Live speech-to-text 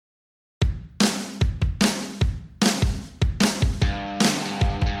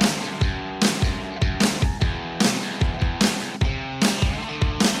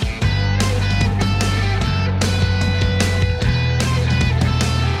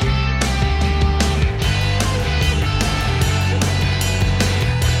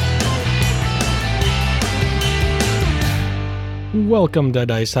Welcome to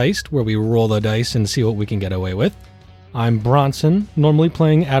Dice Heist, where we roll the dice and see what we can get away with. I'm Bronson, normally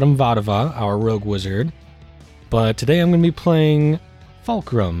playing Adam Vadava, our rogue wizard, but today I'm going to be playing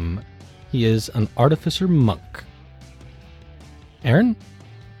Fulcrum. He is an artificer monk. Aaron?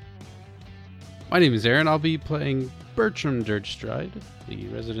 My name is Aaron. I'll be playing Bertram Dirtstride, the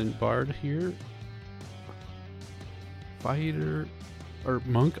resident bard here. Fighter or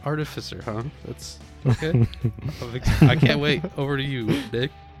monk artificer, huh? That's okay. I can't wait. Over to you,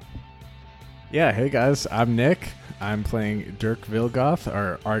 Nick. Yeah, hey guys, I'm Nick. I'm playing Dirk Vilgoth,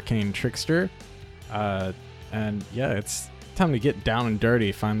 our arcane trickster. And yeah, it's time to get down and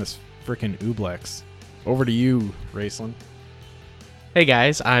dirty, find this freaking Ooblex. Over to you, Raceland. Hey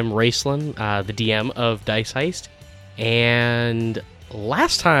guys, I'm Raceland, the DM of Dice Heist, and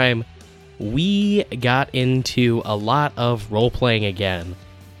last time we got into a lot of role-playing again,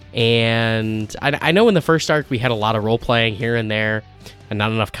 and I know in the first arc we had a lot of role-playing here and there, and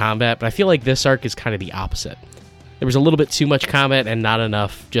not enough combat, but I feel like this arc is kind of the opposite. There was a little bit too much combat and not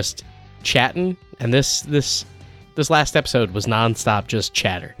enough just chatting, and this last episode was non-stop just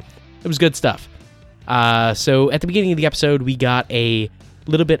chatter. It was good stuff. So at the beginning of the episode, we got a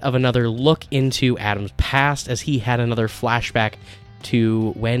little bit of another look into Adam's past as he had another flashback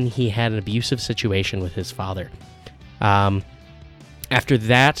to when he had an abusive situation with his father. After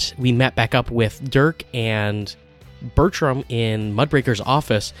that, we met back up with Dirk and Bertram in Mudbreaker's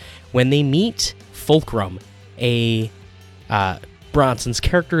office when they meet Fulcrum, a Bronson's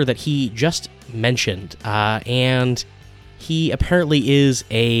character that he just mentioned, and he apparently is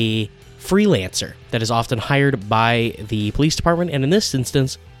a freelancer that is often hired by the police department, and in this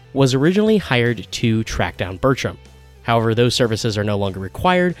instance was originally hired to track down Bertram. However, those services are no longer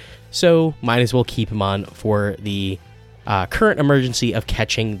required, so might as well keep him on for the current emergency of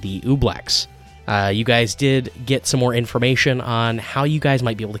catching the Ooblex. You guys did get some more information on how you guys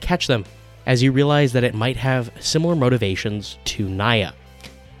might be able to catch them, as you realize that it might have similar motivations to Naya.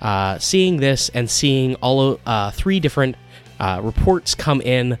 Seeing this and seeing all three different reports come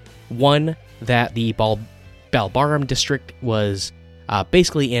in, one, that the Balbarum district was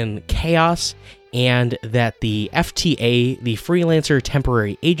basically in chaos, and that the FTA, the Freelancer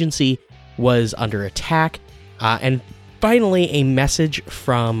Temporary Agency, was under attack, and finally a message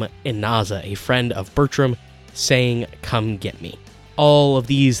from Inaza, a friend of Bertram, saying, "Come get me." All of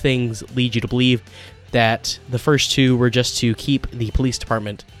these things lead you to believe that the first two were just to keep the police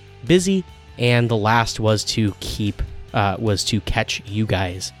department busy, and the last was to catch you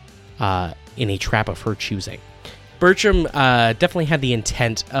guys in a trap of her choosing. Bertram definitely had the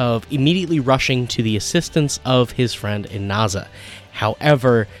intent of immediately rushing to the assistance of his friend Inaza.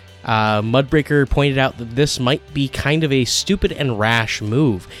 However, Mudbreaker pointed out that this might be kind of a stupid and rash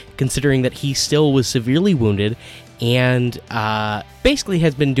move, considering that he still was severely wounded and basically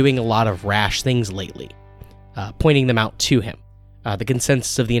has been doing a lot of rash things lately, pointing them out to him. The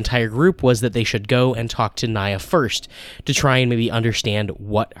consensus of the entire group was that they should go and talk to Naya first to try and maybe understand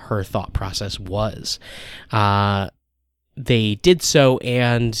what her thought process was. They did so,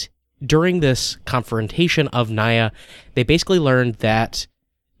 and during this confrontation of Naya, they basically learned that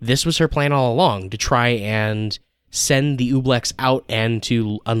this was her plan all along, to try and send the Ooblex out and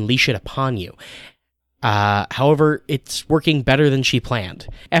to unleash it upon you. However, it's working better than she planned.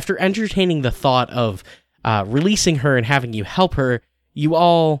 After entertaining the thought of releasing her and having you help her, you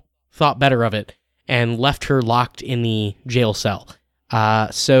all thought better of it and left her locked in the jail cell.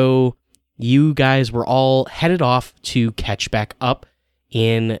 So you guys were all headed off to catch back up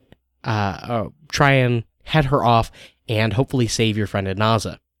try and head her off and hopefully save your friend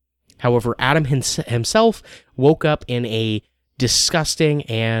Inaza. However, Adam himself woke up in a disgusting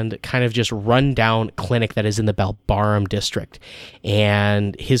and kind of just run-down clinic that is in the Balbarum district,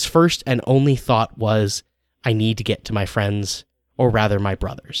 and his first and only thought was, I need to get to my friends, or rather my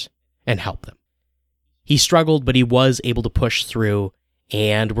brothers, and help them. He struggled, but he was able to push through,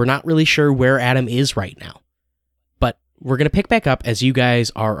 and we're not really sure where Adam is right now. But we're going to pick back up as you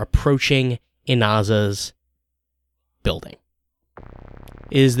guys are approaching Inaza's building.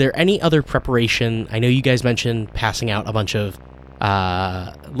 Is there any other preparation? I know you guys mentioned passing out a bunch of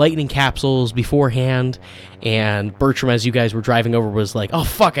lightning capsules beforehand, and Bertram, as you guys were driving over, was like, "Oh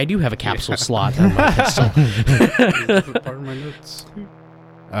fuck, I do have a capsule slot on my pistol." Part of my notes.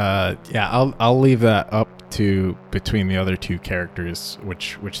 Yeah, I'll leave that up to between the other two characters,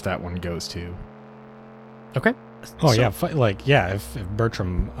 which that one goes to. Okay. Oh, yeah, if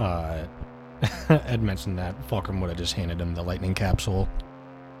Bertram had mentioned that, Fulcrum would have just handed him the lightning capsule,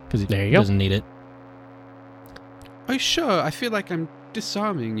 because he doesn't need it. Oh, sure, I feel like I'm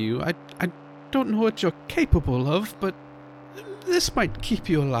disarming you. I don't know what you're capable of, but This might keep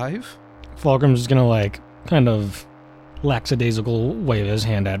you alive. Fulcrum's just gonna like kind of lackadaisical wave his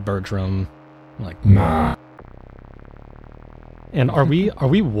hand at Bertram, like nah. And are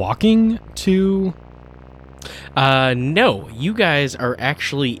we walking to? No, you guys are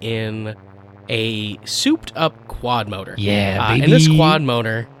actually in a souped-up quad motor. Yeah, And this quad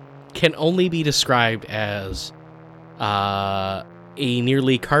motor can only be described as a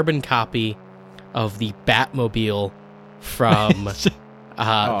nearly carbon copy of the Batmobile from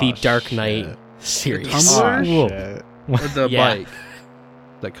the Dark Knight series. Tumbler? Oh, shit. Or the Yeah. bike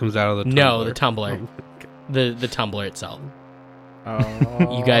that comes out of the tumbler? No, the tumbler. The tumbler itself.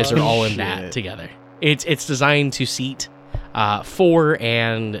 Oh, You guys are all in shit. that together. It's designed to seat 4,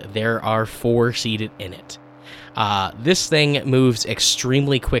 and there are 4 seated in it. This thing moves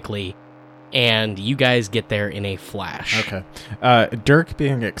extremely quickly, and you guys get there in a flash. Okay. Dirk,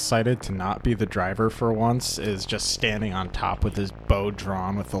 being excited to not be the driver for once, is just standing on top with his bow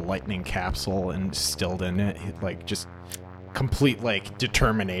drawn with the lightning capsule instilled in it. Like, just complete, like,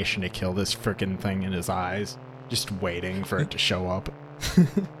 determination to kill this frickin' thing in his eyes. Just waiting for it to show up.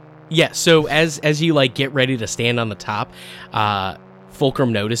 Yeah, so as you like get ready to stand on the top,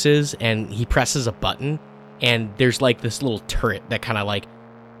 Fulcrum notices and he presses a button, and there's like this little turret that kind of like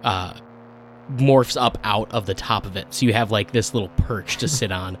morphs up out of the top of it. So you have like this little perch to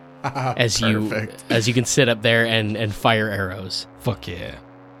sit on as Perfect. you can sit up there and fire arrows. Fuck yeah.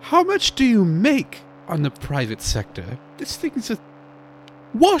 How much do you make on the private sector? This thing's a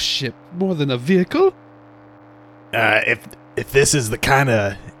warship more than a vehicle. If this is the kind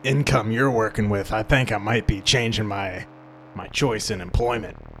of income you're working with, I think I might be changing my choice in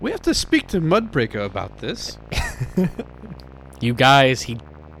employment. We have to speak to Mudbreaker about this. You guys,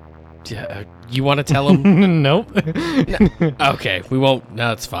 you want to tell him? Nope. Okay, we won't.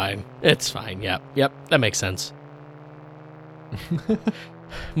 No, it's fine. It's fine. Yep, that makes sense.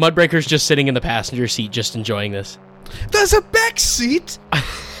 Mudbreaker's just sitting in the passenger seat, just enjoying this. There's a back seat.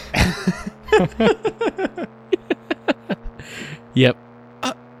 Yep.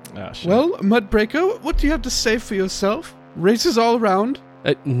 Oh, shit. Well, Mudbreaker, what do you have to say for yourself? Races all around.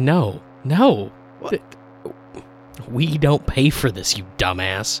 No. We don't pay for this, you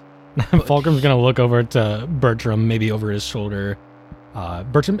dumbass. Fulcrum's gonna look over to Bertram, maybe over his shoulder.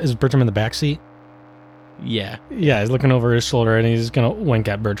 Is Bertram in the back seat? Yeah. Yeah, he's looking over his shoulder and he's gonna wink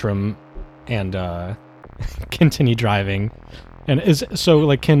at Bertram and continue driving. And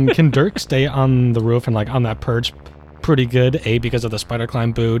can Dirk stay on the roof and like on that perch pretty good? Because of the spider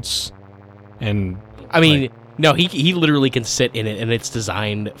climb boots, and I mean, no, he literally can sit in it, and it's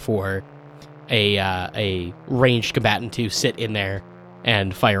designed for a ranged combatant to sit in there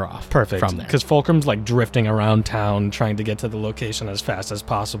and fire off. perfect from there. because Fulcrum's like drifting around town trying to get to the location as fast as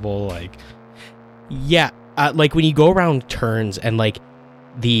possible. Like, Yeah, like when you go around turns and like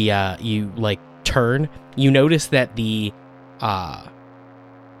you like turn, you notice that the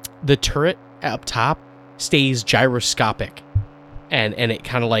turret up top stays gyroscopic, and it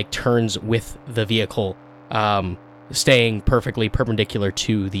kind of like turns with the vehicle, staying perfectly perpendicular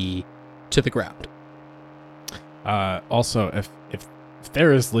to the ground. Also, if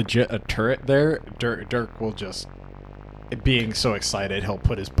there is legit a turret there, Dirk will just, being so excited, he'll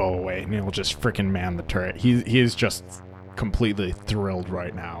put his bow away and he'll just freaking man the turret. He is just completely thrilled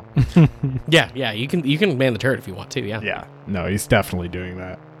right now. Yeah, you can man the turret if you want to. Yeah, no, he's definitely doing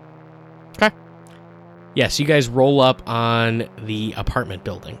that. Yes, you guys roll up on the apartment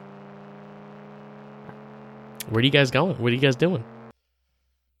building. Where are you guys going? What are you guys doing?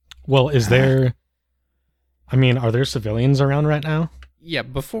 well, are there civilians around right now? Yeah,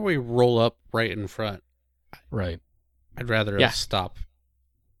 before we roll up right in front, Right. I'd rather Yeah. us stop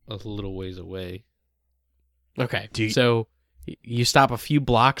a little ways away. Okay, Do you- so you stop a few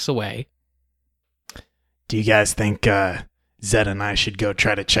blocks away. Do you guys think Zed and I should go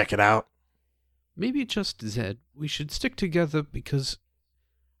try to check it out? Maybe just Zed. We should stick together because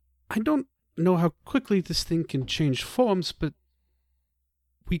I don't know how quickly this thing can change forms, but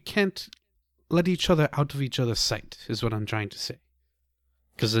we can't let each other out of each other's sight, is what I'm trying to say.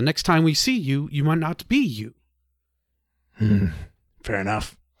 Because the next time we see you, you might not be you. Fair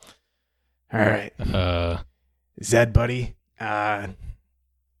enough. All right. Zed, buddy,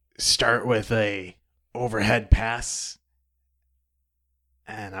 start with a overhead pass,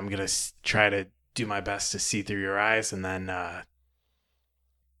 and I'm going to try to do my best to see through your eyes, and then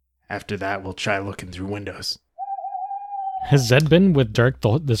after that, we'll try looking through windows. Has Zed been with Dirk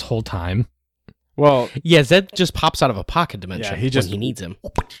this whole time? Well, Yeah, Zed just pops out of a pocket dimension when he needs him.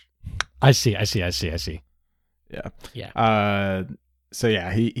 I see. yeah. Yeah. So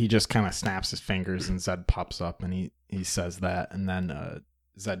yeah, he just kind of snaps his fingers and Zed pops up and he says that, and then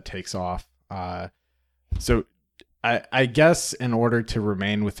Zed takes off. So I guess in order to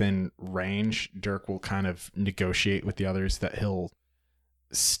remain within range, Dirk will kind of negotiate with the others that he'll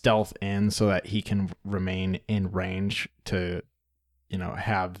stealth in so that he can remain in range to,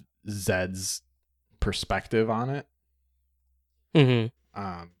 have Zed's perspective on it. Mm-hmm.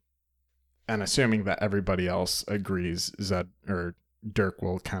 And assuming that everybody else agrees, Zed or Dirk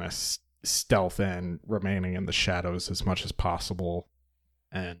will kind of stealth in, remaining in the shadows as much as possible,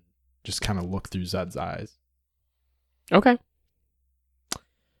 and just kind of look through Zed's eyes. Okay.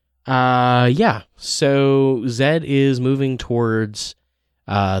 Yeah. So Zed is moving towards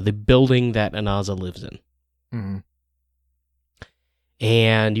the building that Anaza lives in. Mm-hmm.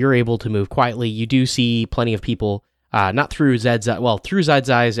 And you're able to move quietly. You do see plenty of people, not through Zed's, through Zed's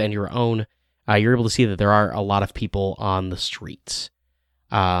eyes and your own. You're able to see that there are a lot of people on the streets.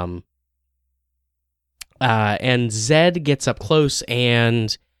 And Zed gets up close,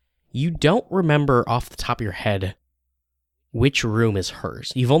 and you don't remember off the top of your head which room is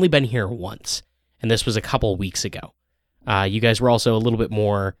hers. You've only been here once, and this was a couple weeks ago. You guys were also a little bit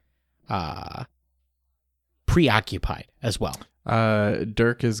more preoccupied as well.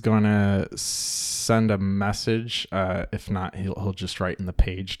 Dirk is going to send a message. If not, he'll just write in the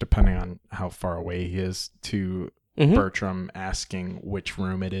page, depending on how far away he is, to Bertram, asking which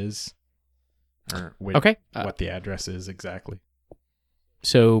room it is, or what the address is exactly.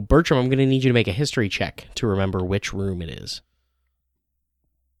 So, Bertram, I'm going to need you to make a history check to remember which room it is.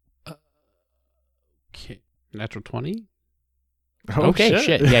 Okay. Natural 20? Okay,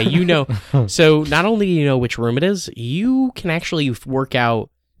 shit. Yeah, you know. So, not only do you know which room it is, you can actually work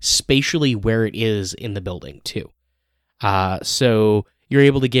out spatially where it is in the building, too. So, you're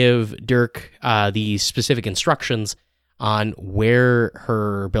able to give Dirk these specific instructions on where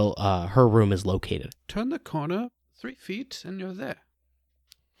her room is located. Turn the corner 3 feet and you're there.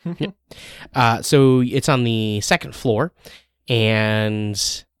 So it's on the second floor,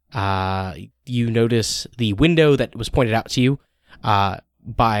 and you notice the window that was pointed out to you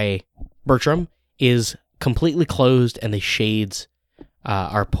by Bertram is completely closed, and the shades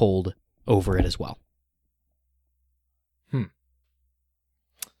are pulled over it as well.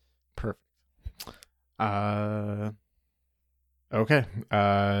 Perfect. Okay.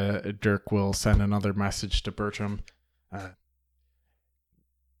 Dirk will send another message to Bertram.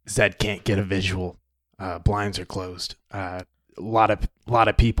 Zed can't get a visual. Blinds are closed. A lot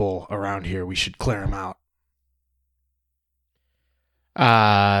of people around here. We should clear them out.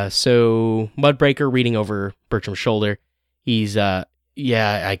 So Mudbreaker, reading over Bertram's shoulder, he's yeah,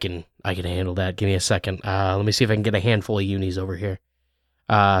 I can handle that. Give me a second. Let me see if I can get a handful of unis over here.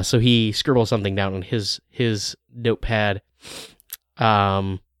 So he scribbles something down on his notepad.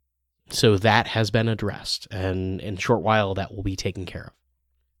 So that has been addressed, and in a short while that will be taken care of.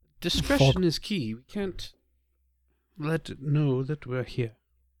 Discretion is key. We can't let it know that we're here.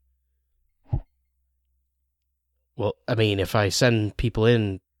 Well, I mean, if I send people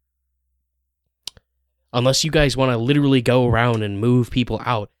in, unless you guys want to literally go around and move people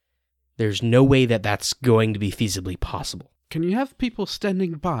out, there's no way that that's going to be feasibly possible. Can you have people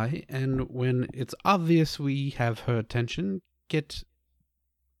standing by, and when it's obvious we have her attention, and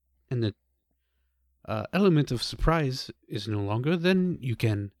the element of surprise is no longer, then you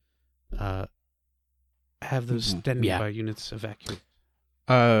can have those standing by units evacuate.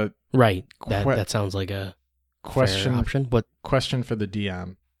 Right. That sounds like a fair option. What question for the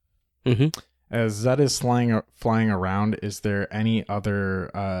DM? Mm-hmm. As Zed is flying around, is there any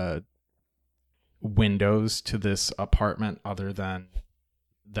other windows to this apartment other than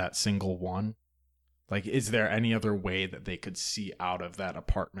that single one? Like, is there any other way that they could see out of that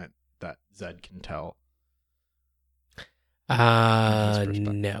apartment that Zed can tell?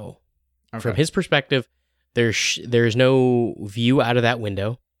 No. Okay. From his perspective, there's no view out of that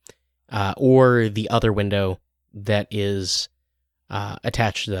window, or the other window that is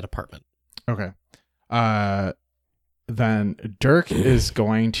attached to that apartment. Okay. Then Dirk is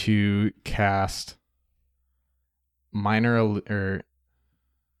going to cast minor I'm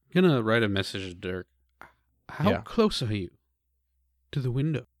gonna write a message to Dirk. How close are you to the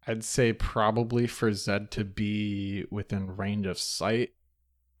window? I'd say probably for Zed to be within range of sight,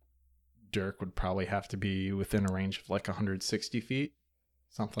 Dirk would probably have to be within a range of like 160 feet,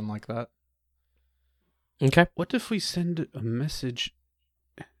 something like that. Okay. What if we send a message?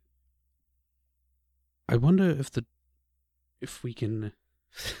 I wonder if we can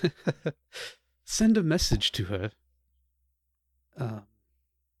send a message to her. I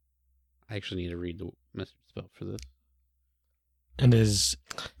actually need to read the message spell for this. And is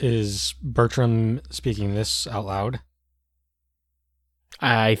Bertram speaking this out loud?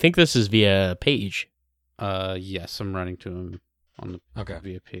 I think this is via page. Yes, I'm running to him on the Okay.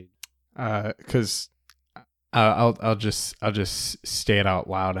 via page. Because I'll just say it out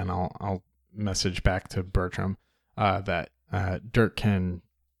loud, and I'll message back to Bertram that Dirk can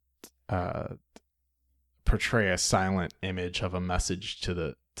portray a silent image of a message to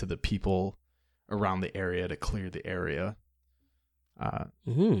the people around the area to clear the area.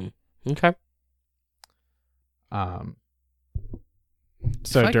 Okay.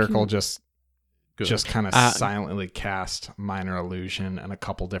 So If I Dirk can- will just Good. kind of silently cast minor illusion in a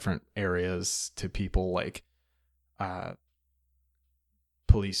couple different areas to people, like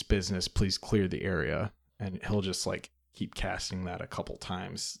police business, please clear the area, and he'll just like keep casting that a couple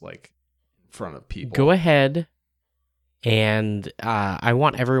times, like in front of people. Go ahead, and I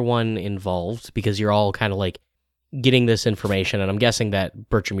want everyone involved because you're all kind of like getting this information, and I'm guessing that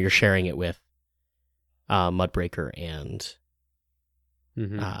Bertram, you're sharing it with Mudbreaker and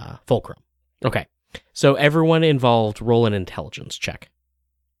Fulcrum. Okay, so everyone involved, roll an intelligence check.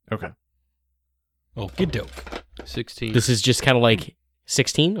 Okay. Okie doke. 16. This is just kind of like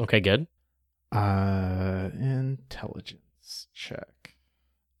 16. Okay, good. Intelligence check.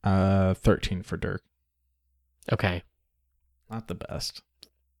 13 for Dirk. Okay, Not the best.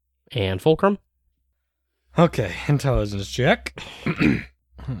 and Fulcrum. Okay, intelligence check.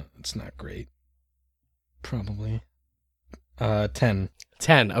 It's not great. Probably. 10.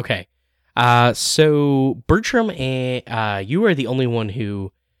 10. Okay. So Bertram, you are the only one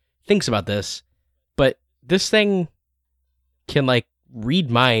who thinks about this, but this thing can like read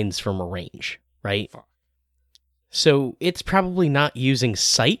minds from a range, right? Fuck. So it's probably not using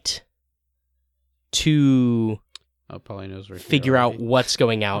sight to Oh, probably knows where. figure out what's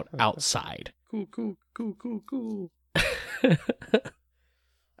going out outside. Cool.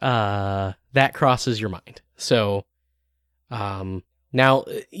 That crosses your mind. So, now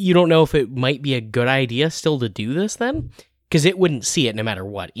you don't know if it might be a good idea still to do this then, because it wouldn't see it no matter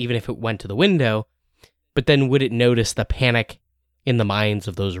what, even if it went to the window. But then would it notice the panic in the minds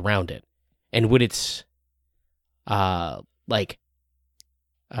of those around it? And would its, I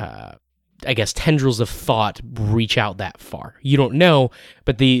guess tendrils of thought reach out that far? You don't know,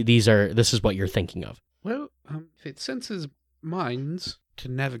 but this is what you're thinking of. Well, if it senses minds to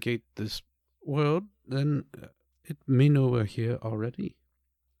navigate this world, then it may know we're here already.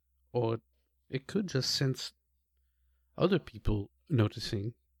 Or it could just sense other people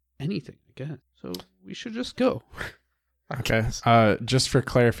noticing anything, I guess. So we should just go. Okay. Just for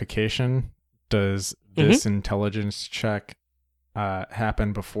clarification, does this intelligence check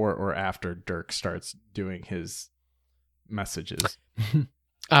happen before or after Dirk starts doing his messages?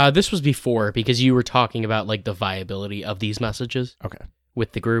 This was before, because you were talking about like the viability of these messages Okay.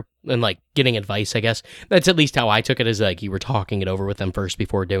 with the group and like getting advice, I guess. That's at least how I took it, as like you were talking it over with them first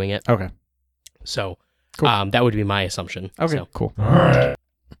before doing it. Okay. So Cool. that would be my assumption. Okay. So, Cool.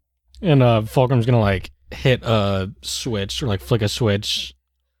 And Fulcrum's gonna like hit a switch or like flick a switch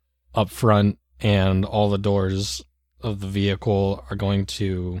up front, and all the doors of the vehicle are going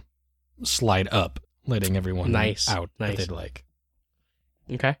to slide up, letting everyone Nice, out nice. if they'd like.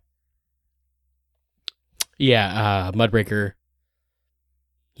 okay. Yeah, Mudbreaker.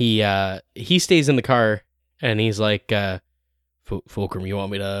 He stays in the car and he's like, Fulcrum, you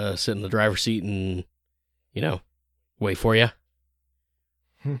want me to sit in the driver's seat and, wait for you?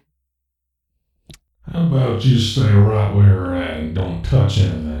 How about you stay right where you're at and don't touch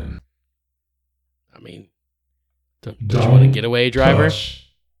anything? I mean, don't you want a getaway driver? Touch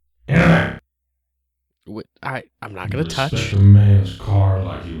anything. I'm not going to touch. Respect a man's car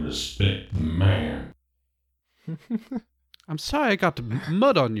like you respect the man. I'm sorry I got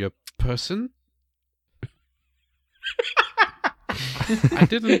mud on your person. I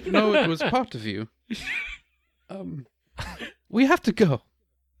didn't know it was part of you. We have to go.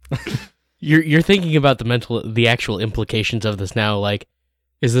 You're thinking about the actual implications of this now. Like,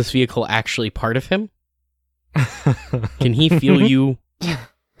 is this vehicle actually part of him? Can he feel you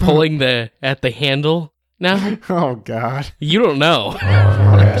pulling at the handle now? Oh God. You don't know.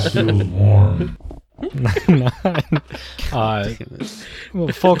 It feels warm. Well,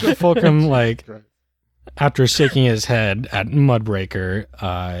 Fulcrum, like, after shaking his head at Mudbreaker,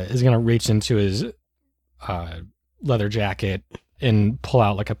 is gonna reach into his leather jacket and pull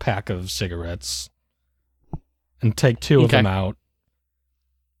out like a pack of cigarettes and take two of them out,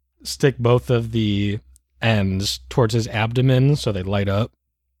 stick both of the ends towards his abdomen so they light up,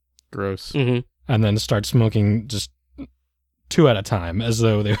 Gross. Mm-hmm. and then start smoking just two at a time as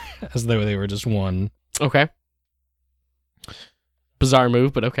though they were just one. Okay. bizarre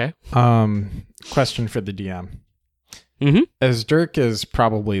move, but okay. Question for the DM. Mm-hmm. As Dirk is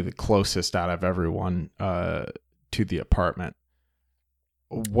probably the closest out of everyone to the apartment,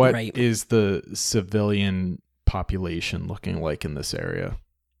 what is the civilian population looking like in this area?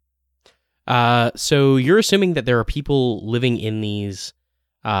 So you're assuming that there are people living in these,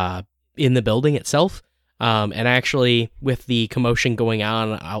 in the building itself. And actually, with the commotion going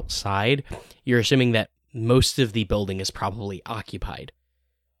on outside, you're assuming that most of the building is probably occupied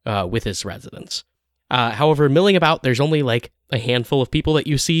with its residents. However, milling about, there's only like a handful of people that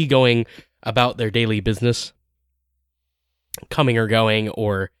you see going about their daily business, coming or going,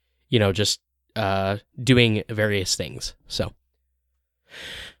 or, just doing various things. So.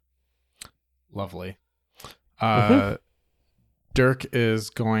 Lovely. Dirk is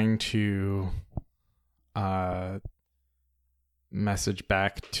going to message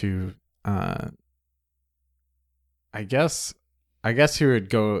back to I guess he would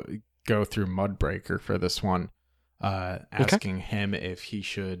go through Mudbreaker for this one, asking him if he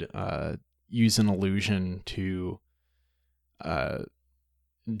should use an illusion to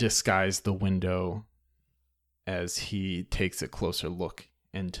disguise the window as he takes a closer look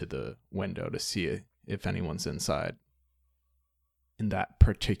into the window to see if anyone's inside in that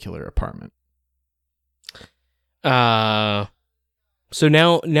particular apartment. So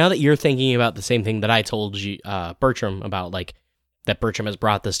now that you're thinking about the same thing that I told you, Bertram, about, like, that Bertram has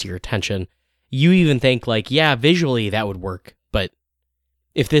brought this to your attention, you even think, like, yeah, visually that would work, but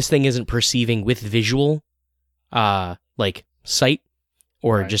if this thing isn't perceiving with visual, like, sight,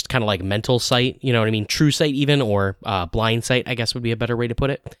 or just kind of like mental sight, you know what I mean? True sight even, or blind sight, I guess would be a better way to put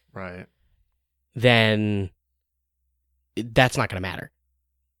it. Right. Then that's not going to matter.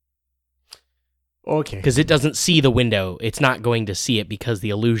 Okay. Because it doesn't see the window. It's not going to see it because the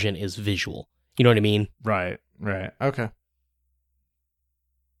illusion is visual. You know what I mean? Right. Okay.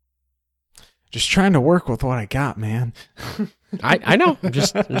 Just trying to work with what I got, man. I know. I'm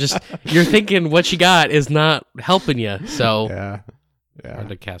just you're thinking what you got is not helping you. So yeah. Hard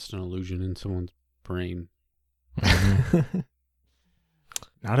to cast an illusion in someone's brain.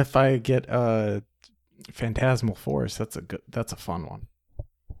 Not if I get Phantasmal Force. That's a fun one.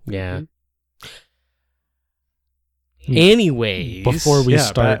 Yeah. Anyways, before we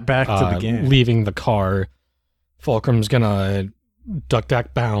start back to the game, leaving the car, Fulcrum's gonna duck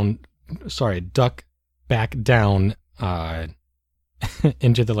back down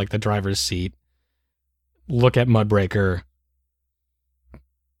into the driver's seat, look at Mudbreaker,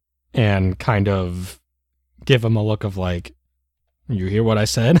 and kind of give him a look of like, you hear what I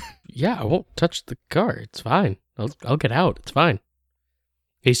said? Yeah, I won't touch the car. It's fine. I'll get out. It's fine.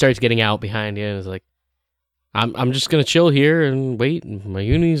 He starts getting out behind you and is like, I'm just gonna chill here and wait. My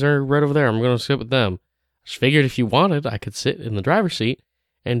unis are right over there. I'm gonna sit with them. Just figured if you wanted, I could sit in the driver's seat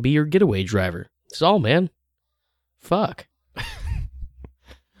and be your getaway driver. It's all, man. Fuck. Yeah,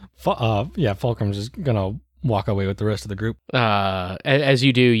 Fulcrum's just gonna walk away with the rest of the group. As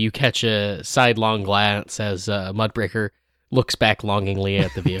you do, you catch a sidelong glance as Mudbreaker looks back longingly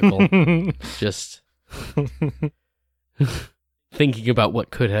at the vehicle, just thinking about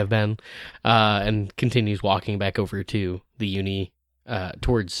what could have been, and continues walking back over to the uni,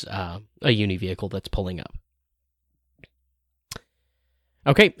 towards a uni vehicle that's pulling up.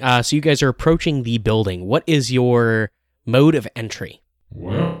 Okay, so you guys are approaching the building. What is your mode of entry?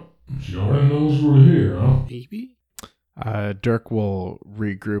 Well, she already knows we're here, huh? Maybe? Dirk will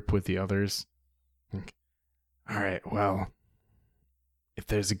regroup with the others. All right, well, if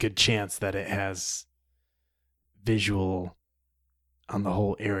there's a good chance that it has visual on the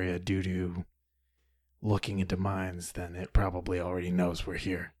whole area due to looking into minds, then it probably already knows we're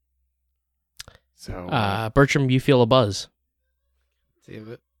here. So, Bertram, you feel a buzz.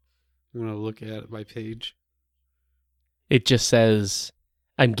 Damn it. I'm going to look at my page. It just says,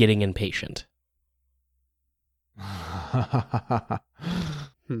 I'm getting impatient.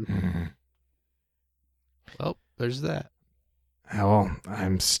 Well, there's that. Well,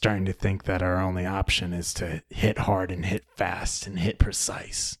 I'm starting to think that our only option is to hit hard and hit fast and hit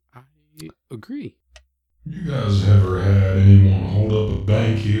precise. I agree. You guys ever had anyone hold up a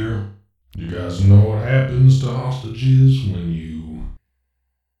bank here? You guys know what happens to hostages when you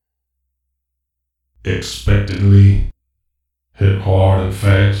expectedly hit hard and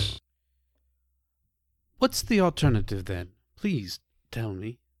fast? What's the alternative then? Please tell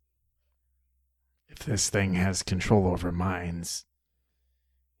me. If this thing has control over minds,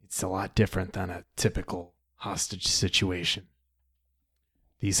 it's a lot different than a typical hostage situation.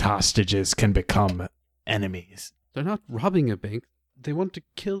 These hostages can become enemies. They're not robbing a bank. They want to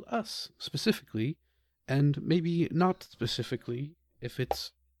kill us, specifically, and maybe not specifically, if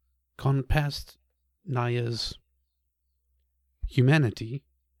it's gone past Naya's humanity,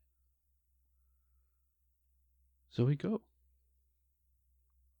 so we go.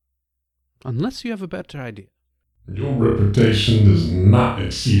 Unless you have a better idea. Your reputation does not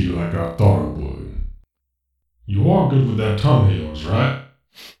exceed like I thought it would. You are good with that tongue of yours, right?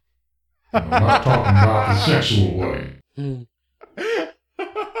 And I'm not talking about the sexual way.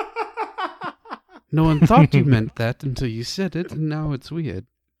 No one thought you meant that until you said it, and now it's weird.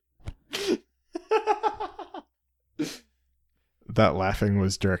 That laughing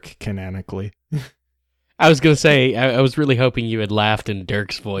was Dirk canonically. I was going to say, I was really hoping you had laughed in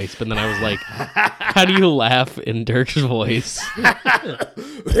Dirk's voice, but then I was like, how do you laugh in Dirk's voice?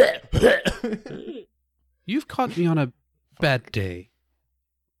 You've caught me on a bad day.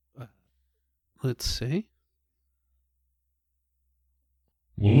 Let's say.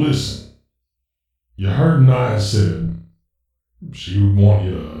 Well, listen. You heard Naya said she would want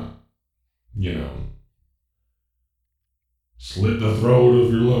you to, slit the throat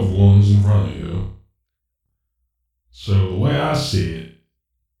of your loved ones in front of you. So the way I see it,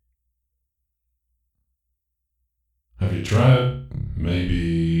 have you tried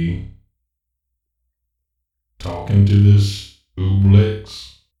maybe talking to this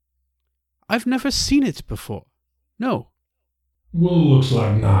Ooblex? I've never seen it before. No. Well, it looks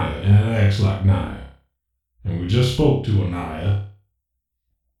like Naya and it acts like Naya. And we just spoke to a Naya.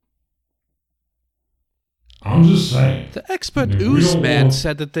 I'm just saying. The expert If we ooze don't man want-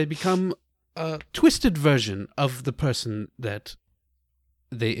 said that they become a twisted version of the person that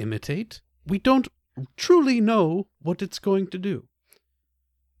they imitate. We don't truly know what it's going to do.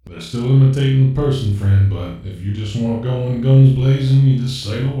 They're still imitating the person, friend, but if you just want to go in guns blazing, you just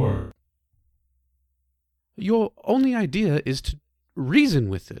say the word. Your only idea is to reason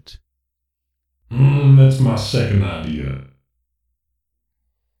with it. That's my second idea.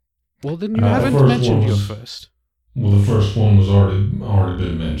 Well, then you The haven't first mentioned one your was- first. Well, the first one was already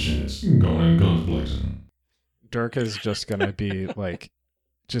been mentioned. It's going in guns blazing. Dirk is just gonna be like,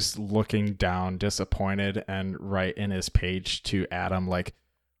 just looking down, disappointed, and write in his page to Adam like,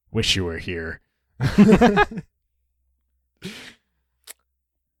 "Wish you were here."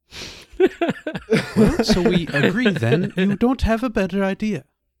 Well, so we agree then. You don't have a better idea.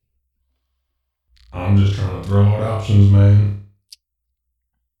 I'm just trying to throw out options, man.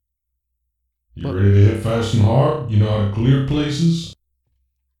 You Well- ready to hit fast and hard? You know how to clear places?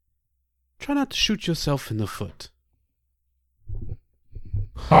 Try not to shoot yourself in the foot.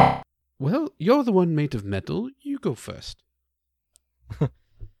 Ha! Well, you're the one made of metal. You go first.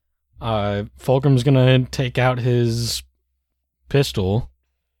 Fulcrum's gonna take out his pistol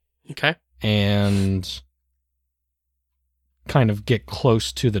Okay. and kind of get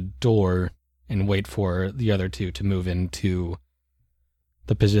close to the door and wait for the other two to move into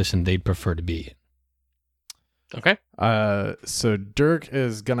the position they'd prefer to be in. Okay. So Dirk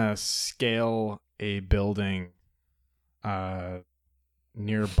is gonna scale a building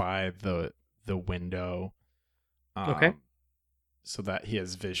nearby the window. Okay. So that he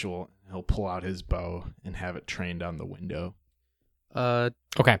has visual. He'll pull out his bow and have it trained on the window.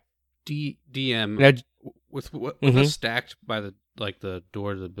 Okay. DM Now, with Mhm. us stacked by the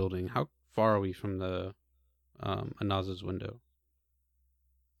door to the building. How far are we from the Anaza's window?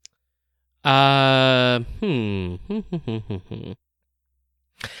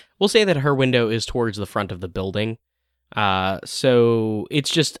 We'll say that her window is towards the front of the building. So it's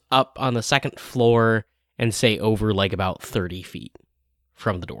just up on the second floor and say over like about 30 feet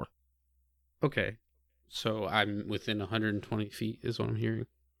from the door. Okay, so I'm within 120 feet, is what I'm hearing.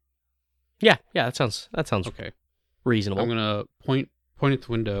 Yeah, that sounds Okay, reasonable. I'm gonna point at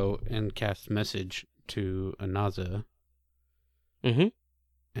the window and cast message to Anaza Mm-hmm.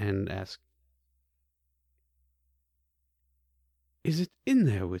 and ask, "Is it in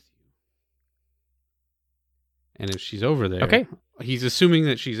there with you?" And if she's over there, Okay. he's assuming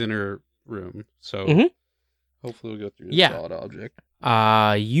that she's in her room, so Mhm. hopefully we'll go through the Yeah. solid object.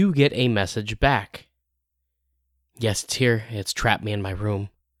 You get a message back. Yes, it's here. It's trapped me in my room.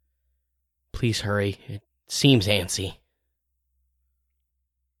 Please hurry. It seems antsy.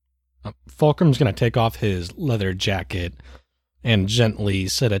 Fulcrum's gonna take off his leather jacket and gently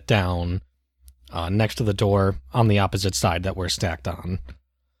sit it down next to the door on the opposite side that we're stacked on.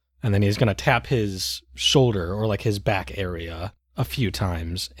 And then he's going to tap his shoulder or like his back area a few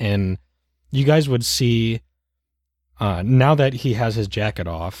times. And you guys would see, now that he has his jacket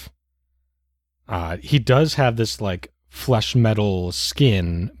off, he does have this like flesh metal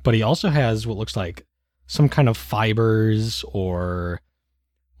skin, but he also has what looks like some kind of fibers or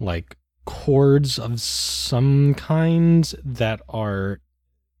like cords of some kind that are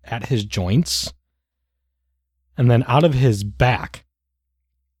at his joints. And then out of his back,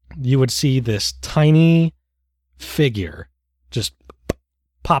 you would see this tiny figure just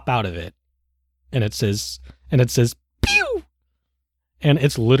pop out of it. And it says, pew! And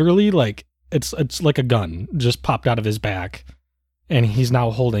it's literally like, it's like a gun just popped out of his back. And he's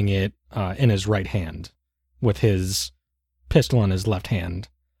now holding it in his right hand with his pistol in his left hand.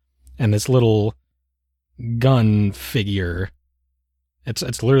 And this little gun figure,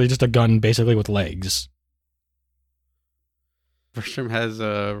 it's literally just a gun basically with legs. Bertram has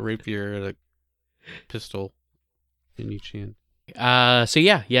a rapier and a pistol in each hand. So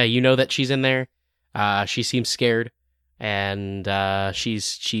yeah, you know that she's in there. She seems scared, and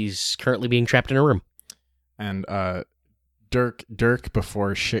she's currently being trapped in a room. And Dirk,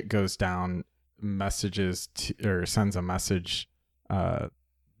 before shit goes down, messages or sends a message,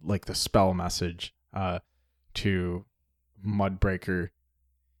 like the spell message, to Mudbreaker.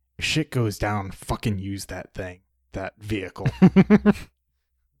 If shit goes down, fucking use that thing, that vehicle.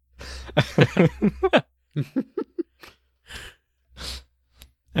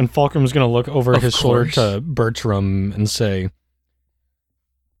 And Fulcrum's going to look over Of his shoulder course. to Bertram and say,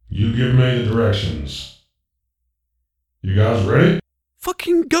 You give me the directions. You guys ready?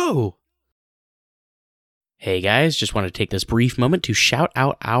 Fucking go! Hey guys, just want to take this brief moment to shout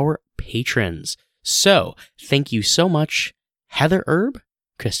out our patrons. So, thank you so much, Heather Erb,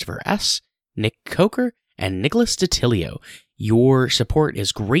 Christopher S., Nick Coker, and Nicholas DiTilio. Your support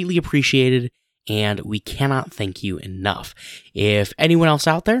is greatly appreciated, and we cannot thank you enough. If anyone else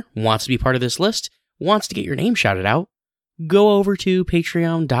out there wants to be part of this list, wants to get your name shouted out, go over to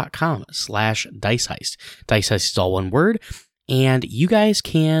patreon.com/diceheist. Dice Heist is all one word, and you guys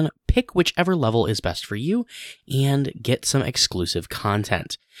can pick whichever level is best for you and get some exclusive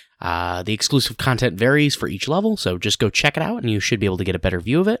content. The exclusive content varies for each level, so just go check it out and you should be able to get a better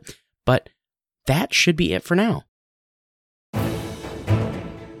view of it. But that should be it for now.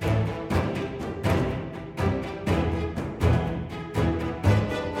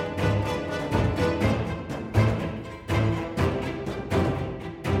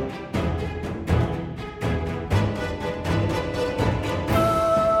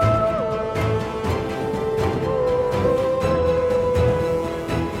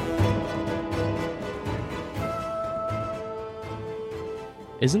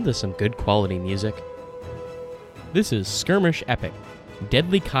 Isn't this some good quality music? This is Skirmish Epic,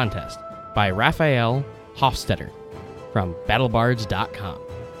 Deadly Contest by Raphael Hofstetter from BattleBards.com.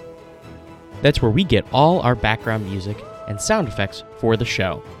 That's where we get all our background music and sound effects for the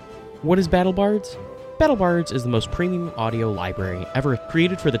show. What is BattleBards? BattleBards is the most premium audio library ever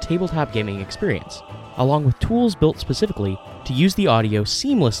created for the tabletop gaming experience, along with tools built specifically to use the audio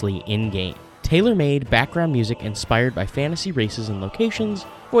seamlessly in-game. Tailor-made background music inspired by fantasy races and locations,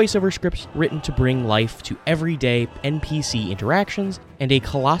 voiceover scripts written to bring life to everyday NPC interactions, and a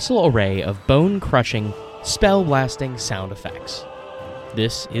colossal array of bone-crushing, spell-blasting sound effects.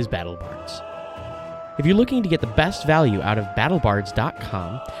 This is BattleBards. If you're looking to get the best value out of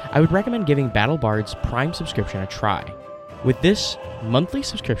BattleBards.com, I would recommend giving BattleBards Prime subscription a try. With this monthly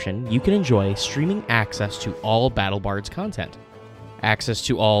subscription, you can enjoy streaming access to all BattleBards content, access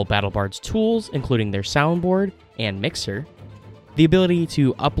to all BattleBards tools, including their soundboard and mixer, the ability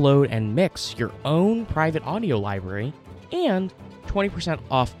to upload and mix your own private audio library, and 20%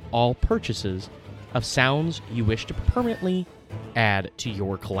 off all purchases of sounds you wish to permanently add to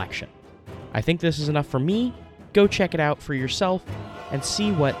your collection. I think this is enough for me. Go check it out for yourself and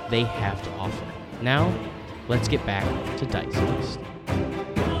see what they have to offer. Now, let's get back to Dice Heist.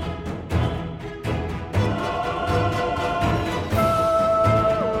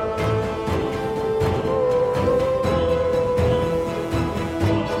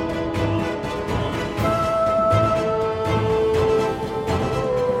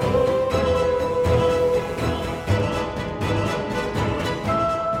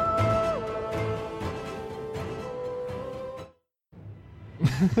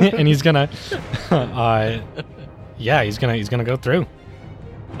 and he's gonna, he's gonna go through.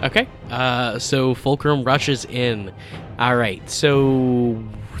 Okay, so Fulcrum rushes in. All right, so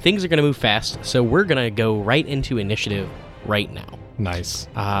things are going to move fast, so we're going to go right into initiative right now. Nice.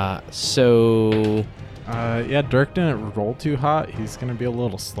 Dirk didn't roll too hot. He's going to be a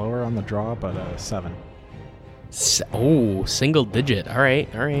little slower on the draw, but 7. Single digit. All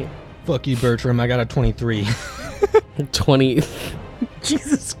right. Fuck you, Bertram. I got a 23. 20.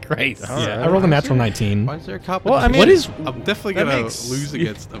 Jesus Christ. I rolled a natural 19. Why is there a cop? Well, I mean, what is... I'm definitely that gonna makes- lose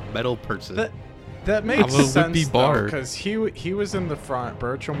against a metal person. That makes Ava would sense be barred. because he was in the front,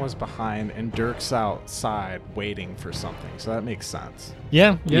 Bertram was behind, and Dirk's outside waiting for something. So that makes sense.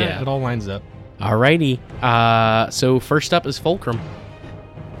 Yeah, Yeah. it all lines up. Alrighty. So first up is Fulcrum.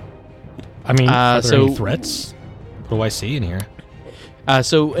 I mean, are there any so- threats? What do I see in here?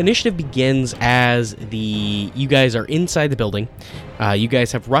 So initiative begins as you guys are inside the building. You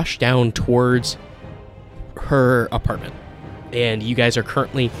guys have rushed down towards her apartment, and you guys are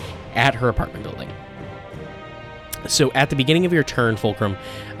currently at her apartment building. So at the beginning of your turn, Fulcrum,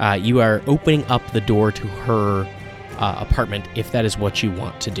 you are opening up the door to her apartment if that is what you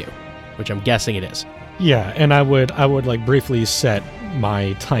want to do, which I'm guessing it is. Yeah, and I would like briefly set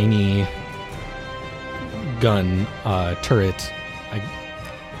my tiny gun turret.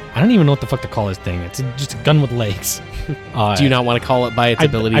 I don't even know what the fuck to call this thing. It's just a gun with legs. Do you not want to call it by its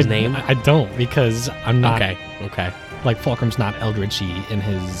ability's name? I don't, because I'm not Okay. like Fulcrum's not Eldritchy in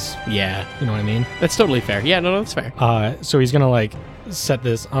his. Yeah, You know what I mean? that's totally fair. Yeah, no, that's fair. So he's gonna like set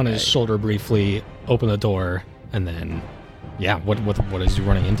this on his shoulder briefly, open the door, and then, yeah. What is he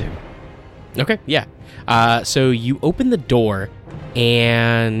running into? Okay, yeah. So you open the door,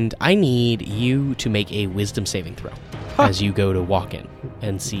 and I need you to make a wisdom saving throw as you go to walk in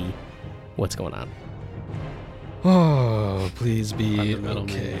and see what's going on. Oh, please Why be the metal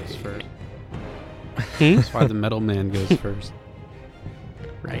okay. man goes first. Hmm? That's why the metal man goes first.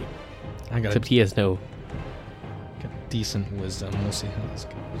 Right. I got Except he has no... a decent wisdom. We'll see how this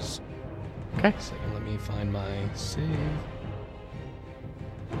goes. Okay. Second, let me find my save.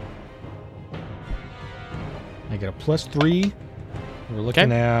 I get a +3. We're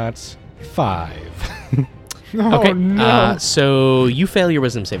looking at 5. Okay. So you fail your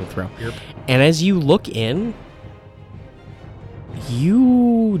wisdom saving throw. Yep. And as you look in,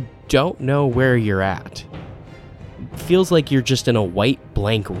 you don't know where you're at. It feels like you're just in a white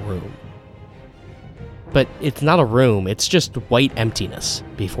blank room. But it's not a room, it's just white emptiness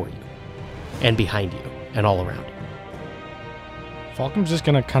before you and behind you and all around you. Falcon's just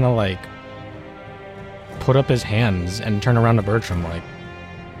gonna kind of like put up his hands and turn around to Bertram like,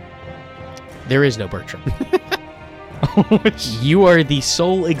 There is no Bertram. You are the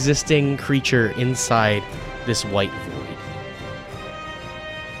sole existing creature inside this white void.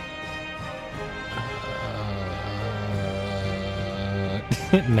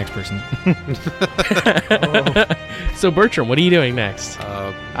 next person. So Bertram, what are you doing next?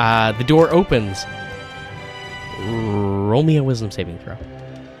 The door opens. Roll me a wisdom saving throw.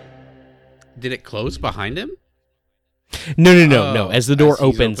 Did it close behind him? No. As the door as he's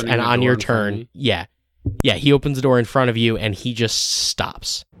opens opening and the on door your in front of turn, me? yeah, he opens the door in front of you and he just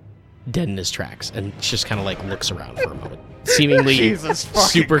stops, dead in his tracks, and just kind of like looks around for a moment, seemingly Jesus fucking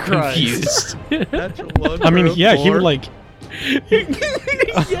super Christ. confused. I mean, yeah, he would like.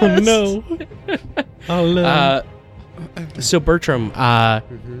 Oh no! Oh no! So Bertram,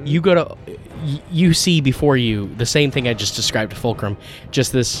 you go to, you see before you the same thing I just described to Fulcrum,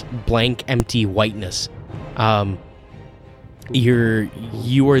 just this blank, empty whiteness.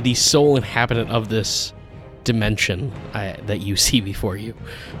 You are the sole inhabitant of this dimension that you see before you.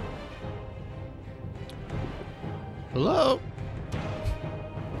 Hello?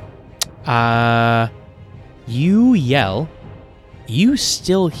 You yell. You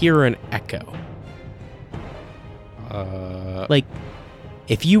still hear an echo. Like,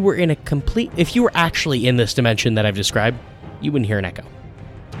 if you were actually in this dimension that I've described, you wouldn't hear an echo.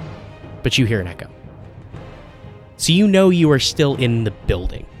 But you hear an echo. So you know you are still in the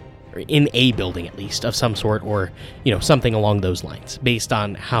building, or in a building at least, of some sort, or, something along those lines, based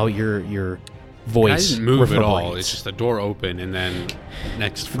on how your voice I didn't move at all. reverberates. It's just the door open and then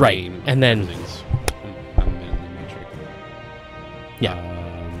next Right, frame. and then- everything's- I'm in the matrix. Yeah.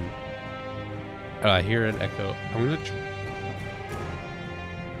 I hear an echo. I'm gonna.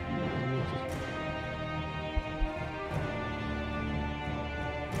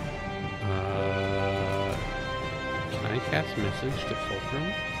 Can I cast message to Fulcrum?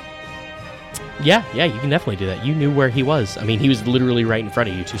 Yeah, you can definitely do that. You knew where he was. I mean, he was literally right in front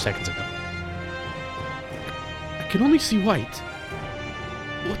of you 2 seconds ago. I can only see white.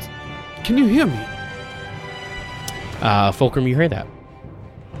 What? Can you hear me? Fulcrum, you hear that.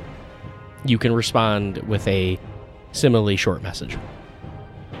 You can respond with a similarly short message.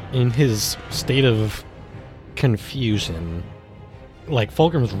 In his state of confusion, like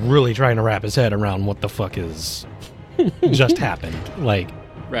Fulcrum's really trying to wrap his head around what the fuck is just happened. Like,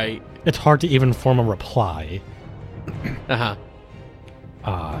 Right. it's hard to even form a reply. Uh-huh.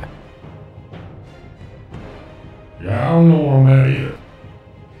 Yeah, I don't know where I'm at either.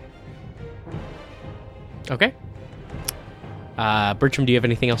 Okay. Bertram, do you have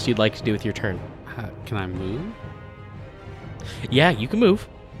anything else you'd like to do with your turn? Can I move? Yeah, you can move.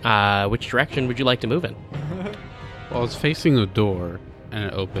 Which direction would you like to move in? Well, I was facing a door, and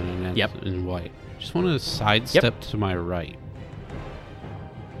it opened, and it's Yep. in white. Just want to sidestep to my right.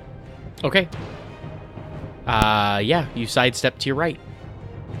 Okay. Yeah, you sidestep to your right.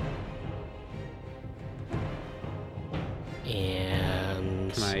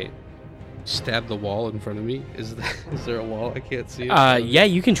 And Can I stab the wall in front of me? Is there a wall? I can't see it. yeah,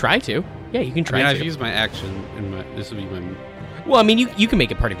 you can try to. Yeah, you can I try mean, to. I've used my action, and this will be my... Well, I mean, you can make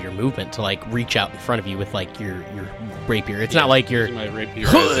it part of your movement to like reach out in front of you with like your rapier. It's not like you're, using my rapier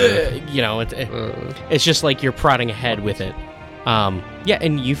as you know, a- it's just like you're prodding ahead with it. Yeah,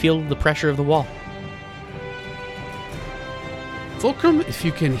 and you feel the pressure of the wall. Fulcrum, if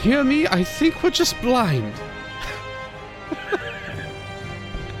you can hear me, I think we're just blind.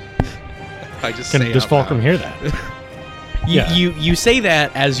 I just say Does out Fulcrum loud. hear that? Yeah. You say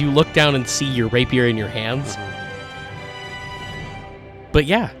that as you look down and see your rapier in your hands. But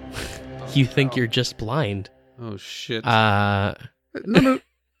yeah, you think you're just blind. Oh shit! Uh, No.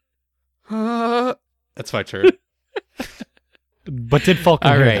 That's my turn. But did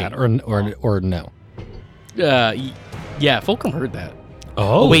Fulcrum All hear right. that, or no? yeah, Fulcrum heard that.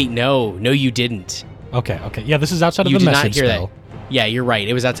 Oh, Wait, no, you didn't. Okay. Yeah, this is outside of You the did not message hear spell. that. Yeah, you're right.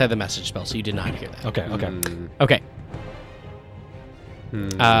 It was outside the message spell, so you did not hear that. Okay. Okay.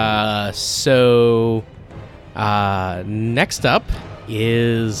 Hmm. So, next up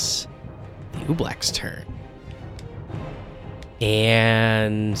is the Oobleck's turn.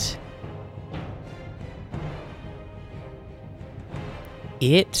 And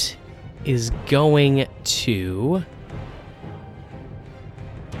it is going to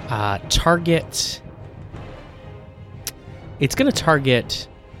target... It's going to target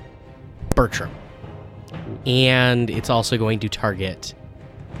Bertram. And it's also going to target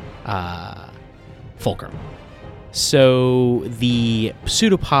Fulcrum. So the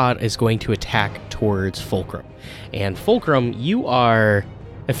pseudopod is going to attack towards Fulcrum. And Fulcrum, you are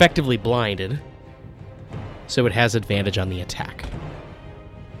effectively blinded, so it has advantage on the attack.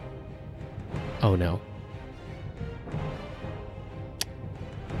 Oh no.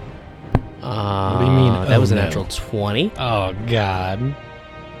 What do you mean, That was a no? natural 20. Oh God.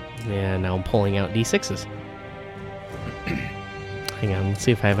 Yeah, now I'm pulling out d6s. Hang on, let's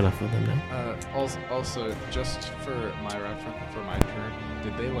see if I have enough of them now. Also, just for my reference, for my turn,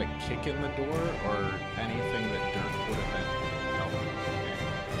 did they like kick in the door or anything that Dirk would have been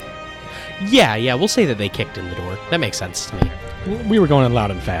helping? Yeah, we'll say that they kicked in the door. That makes sense to me. We were going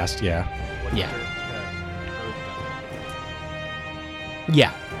loud and fast. Yeah. What Yeah. Dirk had heard them?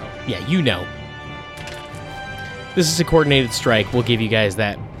 Yeah, you know. This is a coordinated strike. We'll give you guys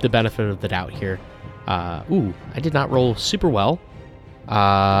the benefit of the doubt here. Ooh, I did not roll super well.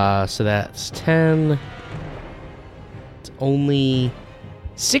 So that's 10. It's only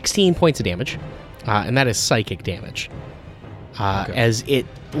 16 points of damage. And that is psychic damage. Okay. As it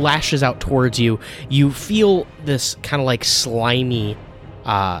lashes out towards you, you feel this kind of like slimy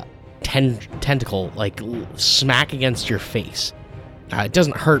tentacle like smack against your face. It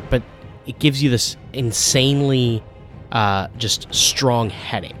doesn't hurt, but it gives you this insanely just strong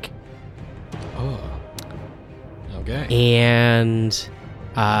headache. Oh. Okay. And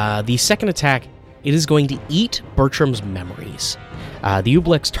the second attack, it is going to eat Bertram's memories. The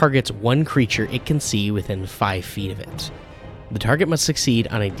Ooblex targets one creature it can see within 5 feet of it. The target must succeed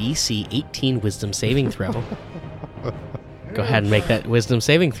on a DC 18 Wisdom saving throw. Go ahead and make that Wisdom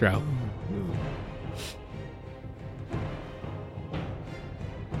saving throw.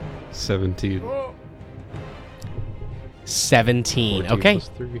 $17. 17. 14 Okay. plus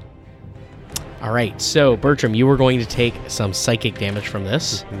 3. All right. So, Bertram, you were going to take some psychic damage from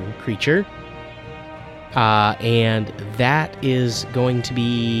this creature. And that is going to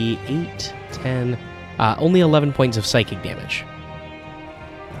be 8, 10, only 11 points of psychic damage.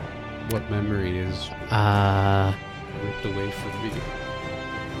 What memory is ripped away from me?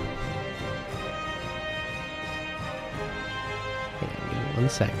 Hang on, give me 1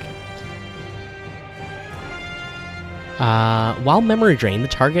 sec. While memory drained, the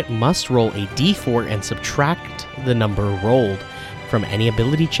target must roll a d4 and subtract the number rolled from any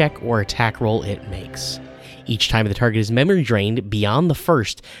ability check or attack roll it makes. Each time the target is memory drained beyond the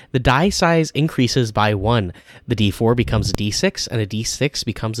first, the die size increases by 1. The d4 becomes a d6, and a d6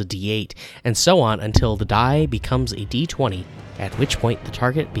 becomes a d8, and so on until the die becomes a d20, at which point the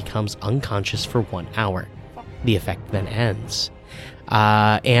target becomes unconscious for 1 hour. The effect then ends.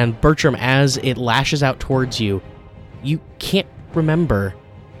 And Bertram, as it lashes out towards you, you can't remember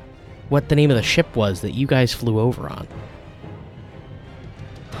what the name of the ship was that you guys flew over on.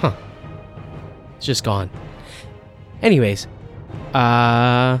 Huh. It's just gone. Anyways,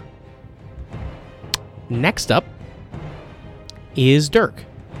 next up is Dirk.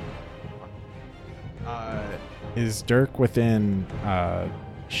 Is Dirk within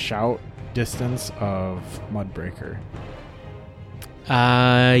shout distance of Mudbreaker?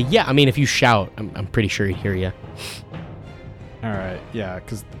 Yeah, I mean, if you shout, I'm pretty sure he'd hear you. All right, yeah,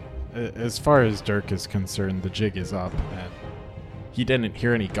 because as far as Dirk is concerned, the jig is up, and he didn't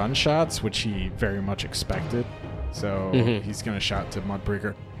hear any gunshots, which he very much expected. So he's gonna shout to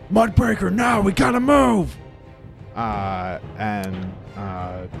Mudbreaker, "Mudbreaker, now we gotta move!" And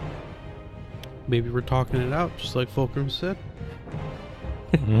Maybe we're talking it out, just like Fulcrum said.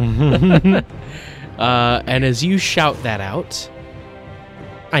 And as you shout that out,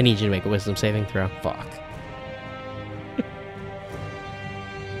 I need you to make a wisdom saving throw. fuck.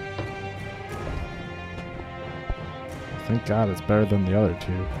 Thank God it's better than the other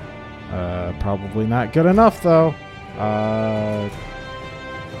two. Probably not good enough though.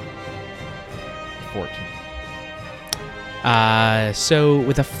 14. So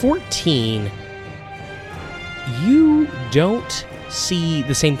with a 14, you don't see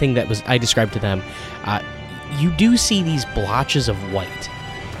the same thing that was I described to them. You do see these blotches of white.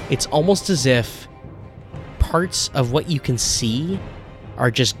 It's almost as if parts of what you can see are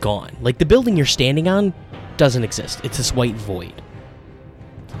just gone. Like the building you're standing on doesn't exist. It's this white void.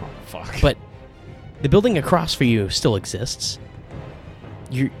 Oh fuck. But the building across for you still exists.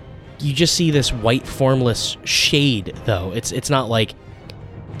 You just see this white formless shade, though. It's not like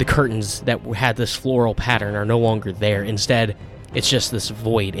the curtains that had this floral pattern are no longer there. Instead, it's just this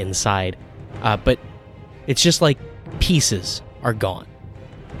void inside. But it's just like pieces are gone.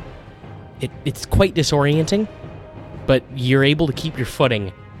 It's quite disorienting, but you're able to keep your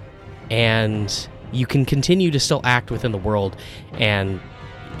footing, and you can continue to still act within the world and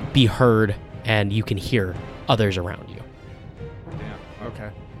be heard, and you can hear others around you. Damn.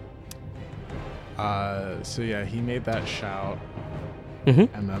 Okay. So yeah, he made that shout,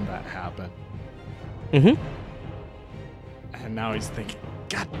 Mm-hmm. and then that happened, Mm-hmm. and now he's thinking,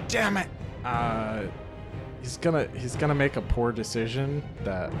 "God damn it!" He's gonna make a poor decision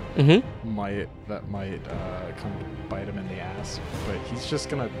that Mm-hmm. might come to bite him in the ass, but he's just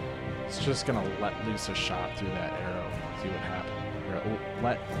gonna let loose a shot through that arrow, see what happens. Or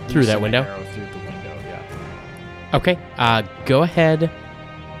let Through loose that an window? arrow through the window, yeah. Okay. Go ahead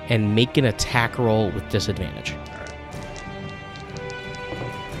and make an attack roll with disadvantage.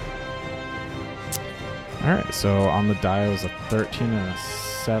 All right. So on the die, it was a 13 and a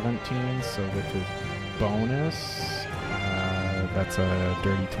 17. So with his bonus, that's a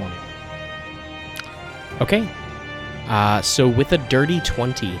dirty 20. Okay. So with a dirty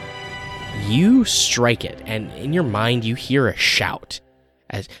 20, you strike it, and in your mind you hear a shout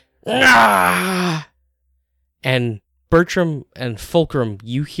as "Ah!" And Bertram and Fulcrum,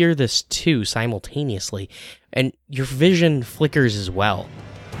 you hear this too simultaneously, and your vision flickers as well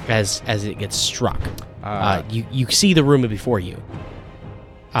as it gets struck. You see the room before you.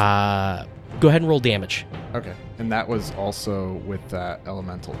 Go ahead and roll damage. Okay. And that was also with that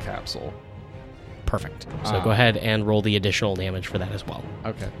elemental capsule. Perfect. So go ahead and roll the additional damage for that as well.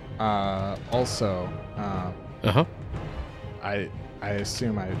 Okay. Also, Uh-huh. I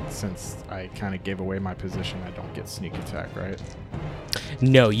assume since I kind of gave away my position, I don't get sneak attack, right?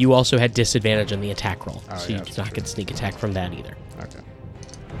 No, you also had disadvantage on the attack roll, Oh, so yeah, you did that's not true. get sneak attack from that either. Okay.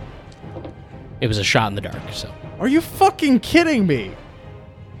 It was a shot in the dark, so Are you fucking kidding me?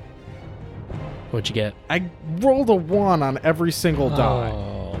 what'd you get? I rolled a 1 on every single die.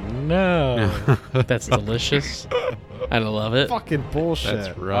 Oh no! That's delicious. I love it. Fucking bullshit.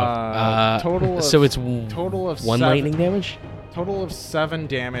 That's rough. Total of, So it's total of one 7, lightning damage? Total of 7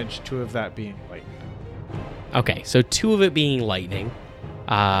 damage, 2 of that being lightning. Okay, so 2 of it being lightning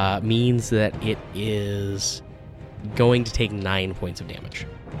means that it is going to take 9 points of damage.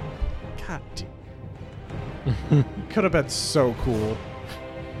 God damn. Could have been so cool.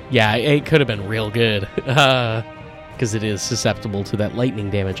 Yeah, it could have been real good because it is susceptible to that lightning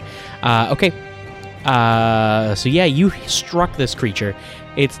damage. Okay, so yeah, you struck this creature.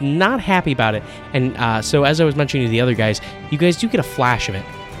 It's not happy about it, and so as I was mentioning to the other guys, you guys do get a flash of it.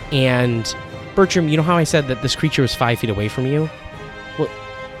 And Bertram, you know how I said that this creature was 5 feet away from you? Well,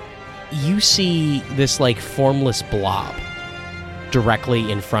 you see this like formless blob directly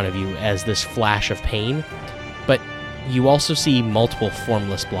in front of you as this flash of pain, but you also see multiple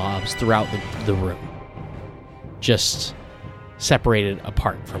formless blobs throughout the room, just separated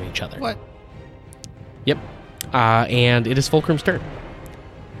apart from each other. What? Yep. And it is Fulcrum's turn.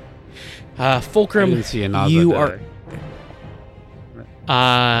 Fulcrum, I didn't see a Naza you die. are...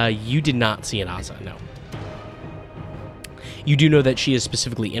 You did not see Anaza, no. You do know that she is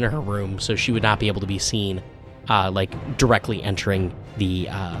specifically in her room, so she would not be able to be seen, directly entering the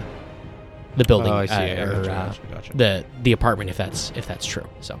building. Oh, I see. Or, Gotcha. the apartment, if that's true.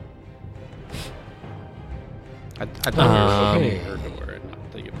 So. I thought you were opening her door and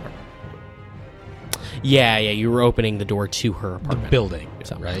not the apartment. Yeah, you were opening the door to her The apartment. building,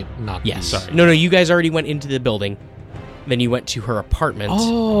 So. right? Not Yes. the- Sorry. No, you guys already went into the building. Then you went to her apartment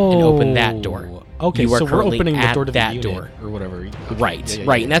and opened that door. Okay, You are so we're currently opening the at door to that the unit door. or whatever. Okay, Right, yeah,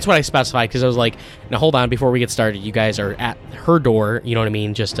 right. yeah. And that's what I specified because I was like, now hold on, before we get started, you guys are at her door, you know what I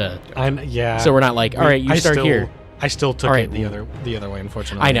mean? Just to, so we're not like, all right, you start here. I still took All right. it the other way,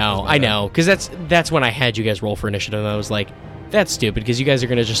 unfortunately. I know, because that's when I had you guys roll for initiative, and I was like, that's stupid, because you guys are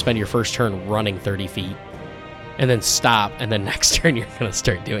going to just spend your first turn running 30 feet, and then stop, and then next turn you're going to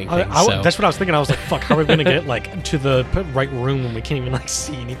start doing things. So. That's what I was thinking. I was like, fuck, how are we going to get like to the right room when we can't even like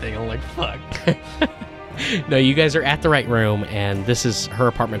see anything? I'm like, fuck. No, you guys are at the right room, and this is her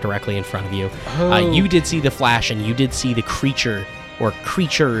apartment directly in front of you. Oh. You did see the flash, and you did see the creature, or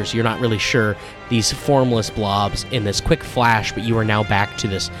creatures, you're not really sure, these formless blobs in this quick flash, but you are now back to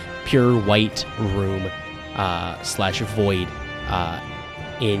this pure white room slash void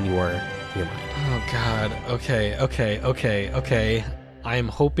in your mind. Oh God. Okay. I am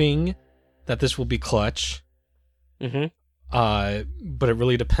hoping that this will be clutch. Mm-hmm. But it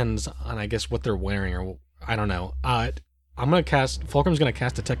really depends on, I guess, what they're wearing, or I don't know. I'm gonna cast. Fulcrum's gonna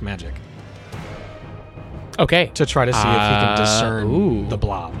cast Detect Magic Okay. to try to see if he can discern Ooh. the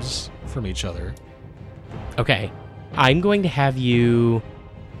blobs from each other. Okay. I'm going to have you...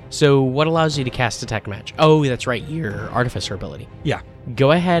 So what allows you to cast Detect Magic? Oh, that's right, your Artificer ability. Yeah.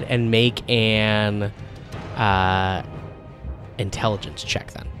 Go ahead and make an intelligence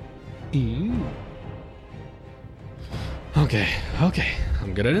check then. Okay.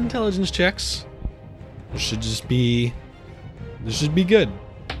 I'm good at intelligence checks. This should be good.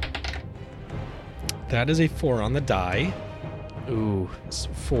 That is a 4 on the die. Ooh. It's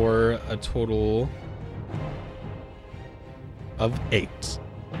for a total of 8.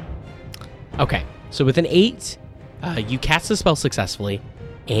 Okay. So with an 8, you cast the spell successfully,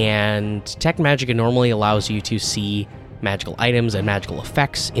 and Detect Magic normally allows you to see magical items and magical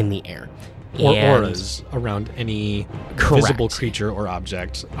effects in the air. Or And- auras around any Correct. visible creature or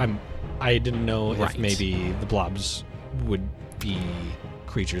object. I didn't know Right. if maybe the blobs would be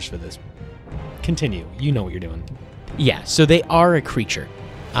creatures for this. Continue. You know what you're doing. Yeah, so they are a creature,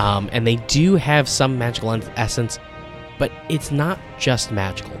 and they do have some magical essence, but it's not just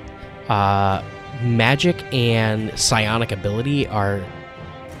magical. Magic and psionic ability are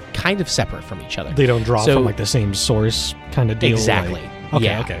kind of separate from each other. They don't draw So- from like the same source kind of deal. Exactly. like- okay.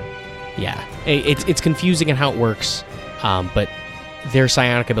 Yeah. Okay. Yeah, it's confusing in how it works, but their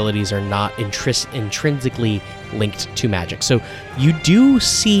psionic abilities are not intrinsically linked to magic. So you do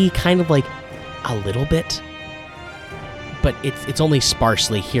see kind of like a little bit, but it's only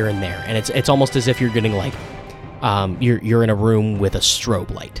sparsely here and there, and it's almost as if you're getting like you're in a room with a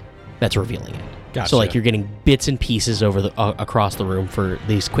strobe light that's revealing it. Gotcha. So like you're getting bits and pieces over the across the room for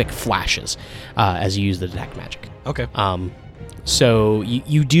these quick flashes as you use the Detect Magic. Okay. So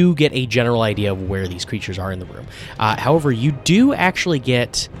you do get a general idea of where these creatures are in the room. However, you do actually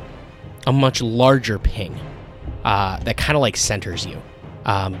get a much larger ping that kind of like centers you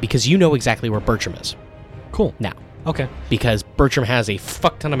because you know exactly where Bertram is Cool. now Okay. because Bertram has a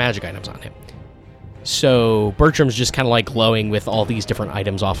fuck ton of magic items on him. So Bertram's just kind of like glowing with all these different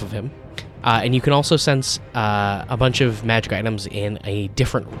items off of him. And you can also sense a bunch of magic items in a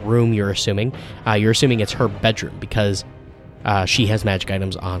different room, you're assuming. You're assuming it's her bedroom because she has magic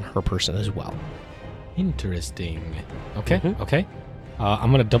items on her person as well. Interesting. Okay. Mhm. Okay.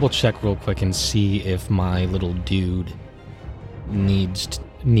 I'm gonna double check real quick and see if my little dude needs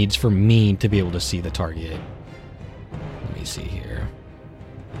for me to be able to see the target. Let me see here.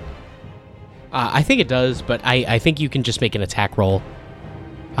 I think it does, but I think you can just make an attack roll.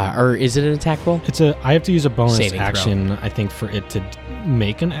 Or is it an attack roll? I have to use a bonus Saving throw. action, I think, for it to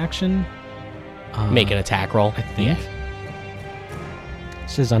make an action. Make an attack roll. I think. It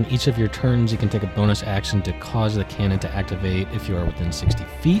says on each of your turns, you can take a bonus action to cause the cannon to activate if you are within 60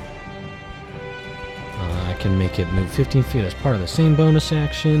 feet. I can make it move 15 feet as part of the same bonus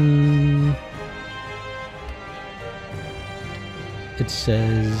action. It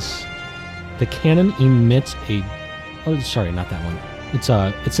says the cannon emits a... Oh, sorry, not that one.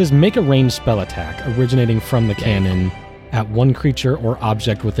 It says make a ranged spell attack originating from the cannon at one creature or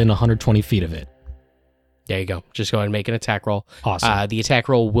object within 120 feet of it. There you go. Just go ahead and make an attack roll. Awesome. The attack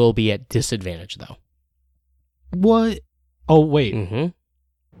roll will be at disadvantage, though. What? Oh, wait. Mm-hmm.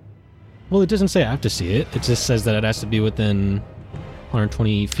 Well, it doesn't say I have to see it. It just says that it has to be within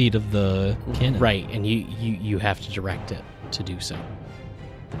 120 feet of the cannon. Right, and you have to direct it to do so.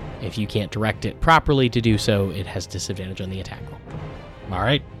 If you can't direct it properly to do so, it has disadvantage on the attack roll. All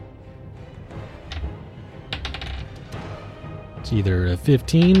right. It's either a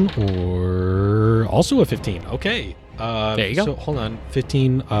 15 or also a 15. Okay. There you go. So hold on.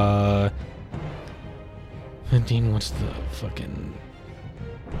 15. 15. What's the fucking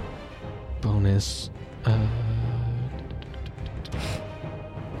bonus?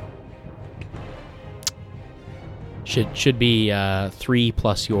 Should be 3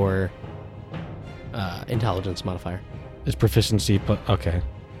 plus your intelligence modifier. Is proficiency, but okay.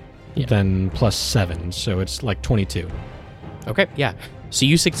 Yeah. Then plus 7, so it's like 22. Okay, yeah. So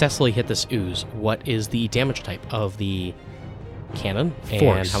you successfully hit this ooze. What is the damage type of the cannon? And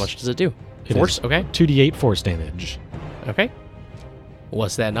Force. how much does it do? It Force, is okay. 2d8 force damage. Okay.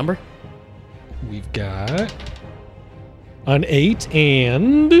 What's that number? We've got an 8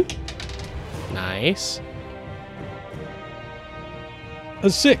 and Nice. a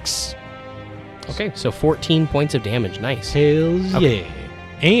 6. Okay, so 14 points of damage. Nice. Hells Okay. yeah.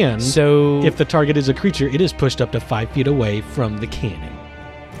 And So if the target is a creature, it is pushed up to 5 feet away from the cannon.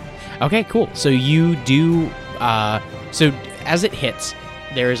 okay, cool. So you do. So as it hits,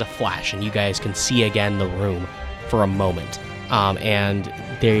 there is a flash, and you guys can see again the room for a moment. And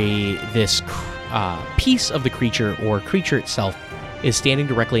this piece of the creature or creature itself is standing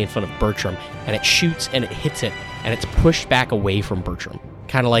directly in front of Bertram, and it shoots and it hits it, and it's pushed back away from Bertram,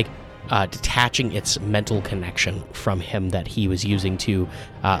 kind of like detaching its mental connection from him that he was using to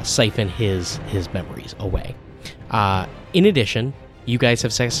siphon his memories away. In addition, you guys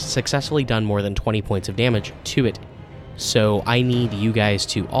have successfully done more than 20 points of damage to it, so I need you guys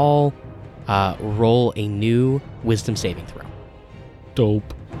to all roll a new wisdom saving throw.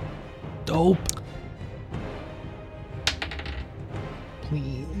 Dope.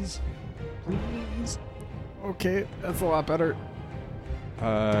 Please. Okay, that's a lot better.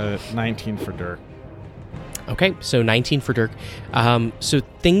 19 for Dirk. Okay, so 19 for Dirk. So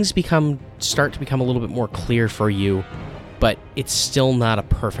things start to become a little bit more clear for you, but it's still not a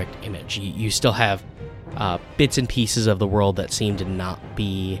perfect image. You still have bits and pieces of the world that seem to not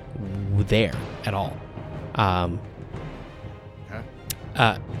be there at all.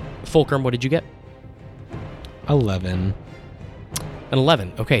 Fulcrum, what did you get? 11. An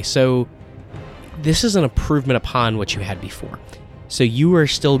 11. Okay, so this is an improvement upon what you had before. So you are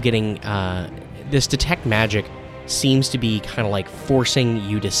still getting this detect magic seems to be kind of like forcing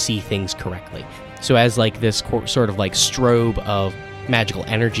you to see things correctly. So as like this sort of like strobe of magical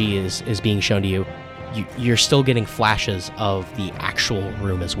energy is being shown to you, you're still getting flashes of the actual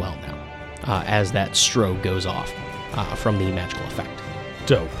room as well now, as that strobe goes off from the magical effect.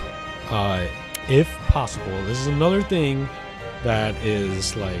 Dope. If possible, this is another thing that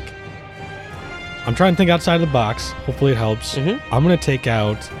is like, I'm trying to think outside of the box. Hopefully it helps. Mm-hmm. I'm going to take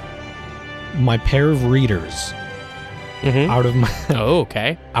out my pair of readers out of my Oh,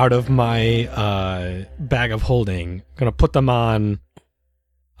 okay. out of my bag of holding. Going to put them on.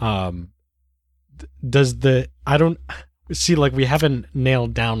 Does the I don't see, like, we haven't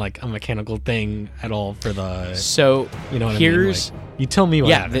nailed down like a mechanical thing at all for the, So you know what here's I mean? Like, you tell me what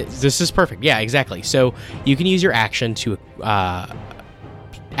yeah, happens. this is perfect. Yeah, exactly. So you can use your action to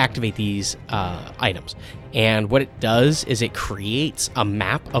activate these items, and what it does is it creates a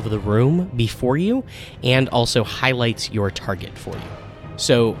map of the room before you and also highlights your target for you.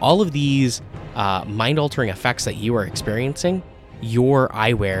 So all of these mind-altering effects that you are experiencing, your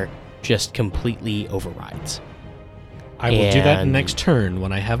eyewear just completely overrides. I will do that and- next turn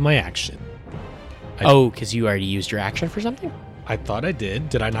when I have my action. Because you already used your action for something? I thought I did.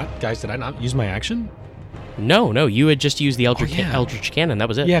 Did I not, guys? Did I not use my action? No, you had just used the Eldritch, yeah. Eldritch Cannon. That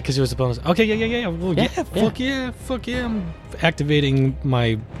was it. Yeah, because it was a bonus. Okay, yeah. Well, Yeah, fuck yeah. I'm activating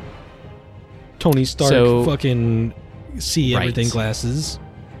my Tony Stark So- fucking see Right. everything glasses.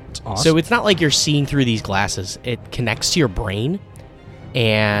 It's awesome. So it's not like you're seeing through these glasses. It connects to your brain,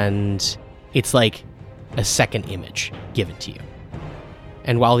 and it's like a second image given to you.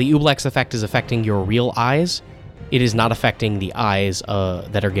 And while the Ublex effect is affecting your real eyes, it is not affecting the eyes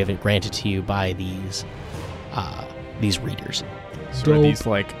that are granted to you by these readers. So are Dope. these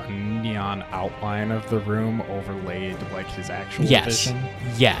like a neon outline of the room overlaid like his actual Yes. vision?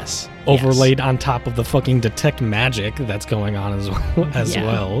 Yes. overlaid on top of the fucking detect magic that's going on as Yeah.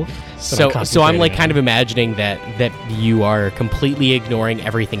 well. So I'm like concentrating kind on. of imagining that you are completely ignoring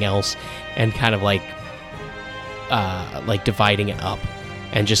everything else and kind of like dividing it up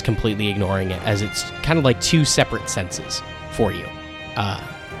and just completely ignoring it, as it's kind of like two separate senses for you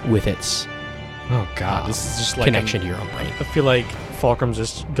with its Oh god, this is just like connection to your own brain. I feel like Fulcrum's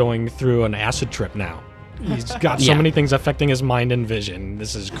just going through an acid trip now. He's got so Yeah. many things affecting his mind and vision.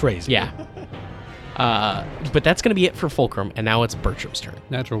 This is crazy. Yeah. But that's going to be it for Fulcrum, and now it's Bertram's turn.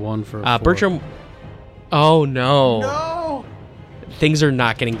 Natural 1 for a 4. Bertram. Oh no. No. Things are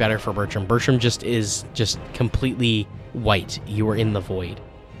not getting better for Bertram. Bertram is just completely white. You are in the void.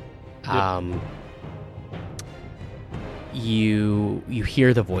 You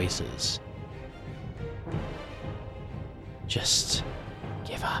hear the voices. Just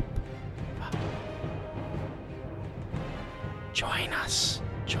give up. Join us.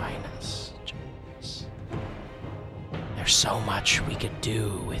 Join us. Join us. There's so much we could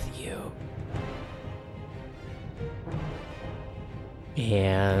do with you.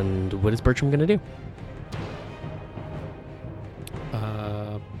 And what is Bertram gonna do?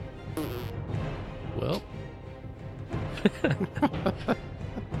 Well.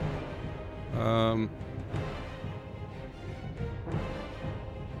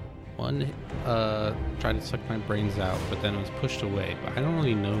 One tried to suck my brains out, but then it was pushed away. But I don't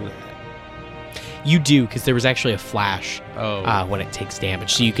really know that. You do, because there was actually a flash Oh. when it takes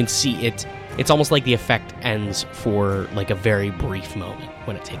damage, so you can see it. It's almost like the effect ends for like a very brief moment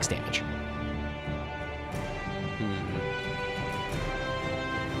when it takes damage.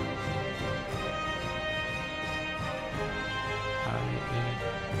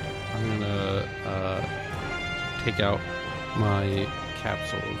 I'm gonna take out my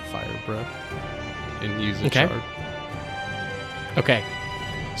capsule of fire breath and use a Okay. charge. Okay.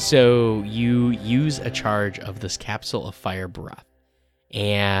 So you use a charge of this capsule of fire breath,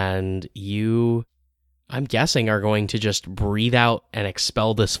 and you, I'm guessing, are going to just breathe out and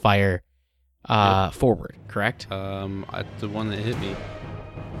expel this fire forward, correct? At the one that hit me.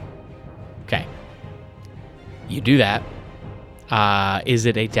 Okay. You do that. Is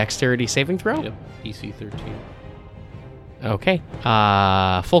it a dexterity saving throw? Yep. EC 13. Okay.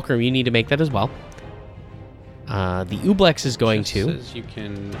 Fulcrum, you need to make that as well. The Ublex is going Just to. says you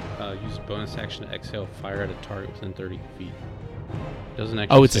can use a bonus action to exhale fire at a target within 30 feet. Doesn't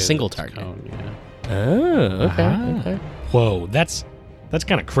actually. Oh, it's a say single that it's target. Cone, yeah. Oh, okay. Ah. Okay. Whoa, that's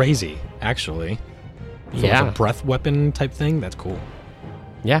kind of crazy, actually. So it's Yeah. a breath weapon type thing. That's cool.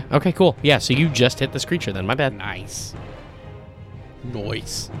 Yeah. Okay. Cool. Yeah. So you just hit this creature. Then my bad. Nice.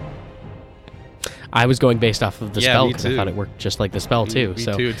 Noise. I was going based off of the Yeah, spell me because I too. thought it worked just like the spell too. Me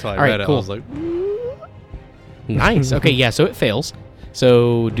so too. Until I all right, read it, cool. I was like, Nice. Okay. Yeah. So it fails.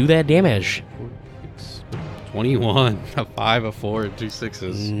 So do that damage. 21, a 5, a 4, and 2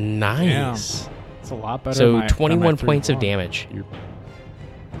 6s. Nice. It's a lot better. So than my 21 three points of claws. damage.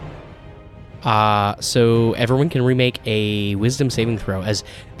 So everyone can remake a wisdom saving throw as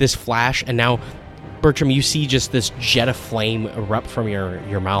this flash, and now Bertram, you see just this jet of flame erupt from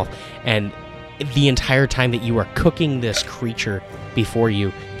your mouth, and the entire time that you are cooking this creature before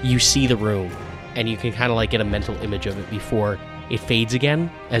you, you see the room, and you can kind of like get a mental image of it before it fades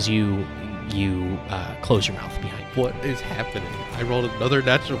again as you close your mouth behind you. What is happening? I rolled another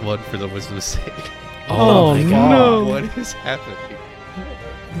natural 1 for the wisdom save. Oh, my no. What is happening?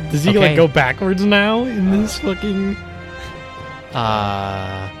 Does he Okay. like go backwards now in this fucking?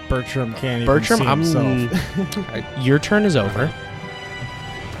 Bertram can't even Bertram, see himself. your turn is over.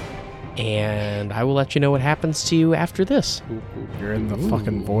 And I will let you know what happens to you after this. You're in the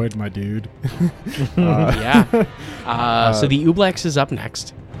fucking void, my dude. Yeah. So the Ublex is up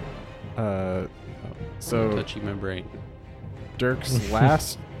next. So Touchy membrane. Dirk's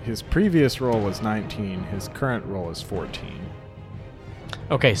his previous roll was 19. His current roll is 14.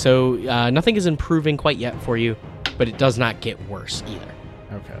 Okay, so nothing is improving quite yet for you, but it does not get worse either.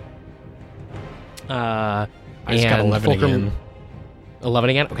 Okay. I just got and 11 Fulcrum- again. 11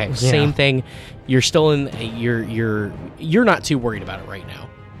 again. Okay, Yeah. same thing. You're still in. You're not too worried about it right now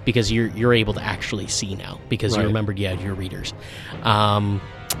because you're able to actually see now because you Right. remembered you had your readers.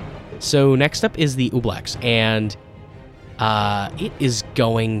 So next up is the Ublex, and it is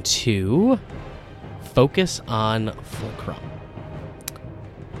going to focus on Fulcrum.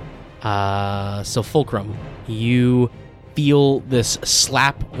 So Fulcrum, you feel this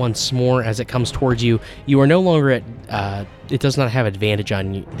slap once more as it comes towards you. You are no longer at. It does not have advantage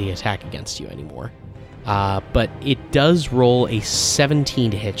on the attack against you anymore. But it does roll a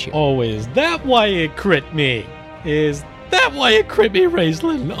 17 to hit you. Oh, is that why it crit me? Is that why it crit me,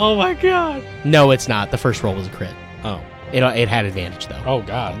 Raislin? Oh my god. No, it's not. The first roll was a crit. Oh. It had advantage though. Oh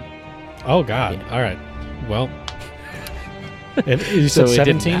god. Oh god. Yeah. All right. Well. You So said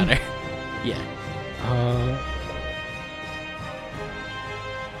it didn't 17? matter. Yeah.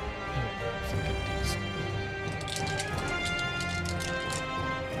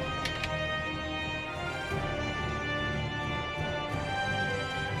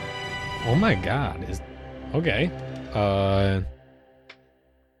 Oh my god. Okay.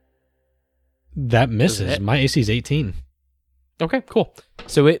 That misses. hit. My AC is 18. Okay, cool.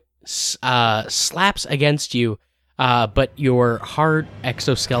 So it slaps against you, but your hard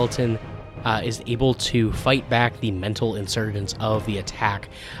exoskeleton is able to fight back the mental insurgence of the attack.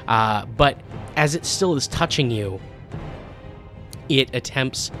 But as it still is touching you, it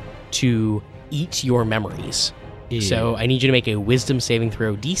attempts to eat your memories. So I need you to make a wisdom saving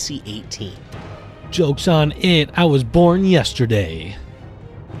throw, DC 18. Joke's on it. I was born yesterday.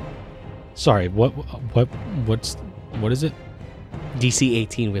 Sorry, what is it? DC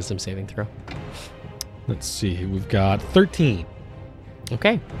 18 wisdom saving throw. Let's see. We've got 13.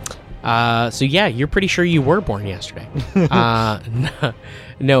 Okay. So yeah, you're pretty sure you were born yesterday.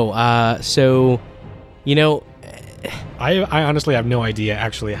 No. So, you know, I honestly have no idea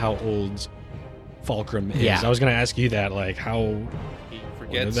actually how old Fulcrum is. Yeah. I was going to ask you that, like, how... He When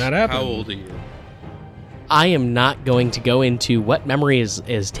forgets did that happen? how old are you? I am not going to go into what memory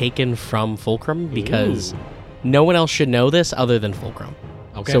is taken from Fulcrum because no one else should know this other than Fulcrum.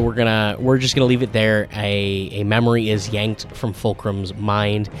 Okay. So we're just gonna leave it there. A memory is yanked from Fulcrum's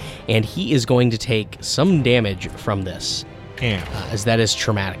mind, and he is going to take some damage from this, Damn. as that is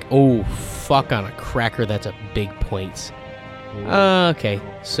traumatic. Oh, fuck on a cracker! That's a big point. Okay,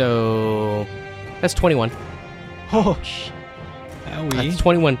 so that's 21. Oh, That's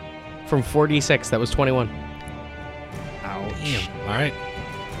 21 from 4d6. That was 21. Ouch. Damn. All right.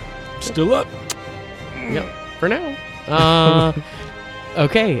 Still up. Yep, for now.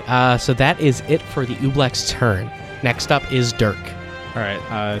 Okay, so that is it for the Oobleck's turn. Next up is Dirk. All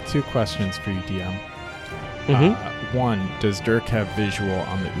right. 2 questions for you, DM. Mhm. One, does Dirk have visual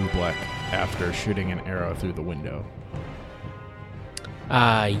on the Oobleck after shooting an arrow through the window?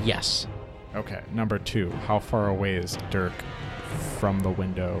 Yes. Okay. Number 2, how far away is Dirk from the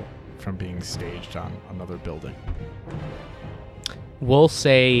window from being staged on another building? We'll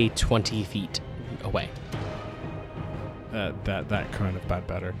say 20 feet away. That couldn't have been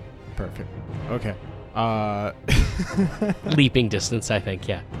better. Perfect. Okay. Leaping distance, I think,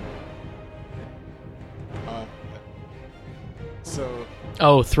 yeah. So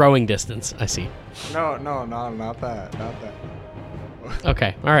Oh, throwing distance, I see. no, not that.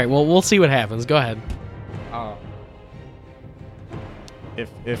 Okay, alright, well, we'll see what happens. Go ahead.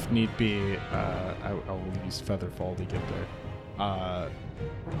 If need be, I will use Featherfall to get there.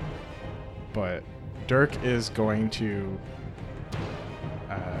 But Dirk is going to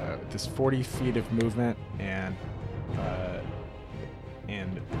this 40 feet of movement and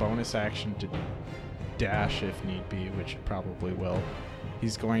bonus action to dash if need be, which it probably will.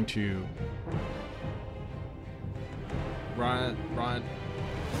 He's going to run,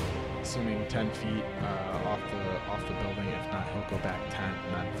 assuming 10 feet off the building. If not, he'll go back 10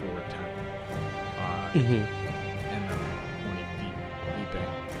 and then forward 10. And then 20 feet leaping.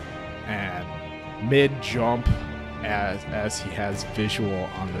 And mid-jump, as he has visual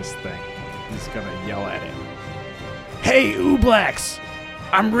on this thing, he's gonna yell at it. Hey, Ooblex!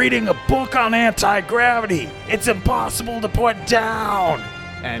 I'm reading a book on anti-gravity! It's impossible to put down!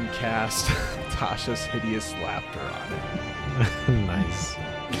 And cast Tasha's Hideous Laughter on it. Nice.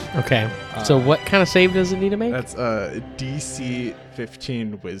 Okay, so what kind of save does it need to make? That's a DC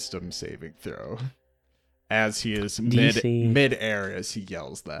 15 Wisdom saving throw. As he is DC. mid-air as he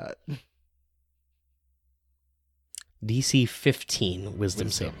yells that. DC 15 Wisdom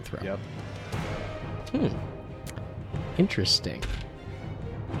saving throw. Yep. Interesting.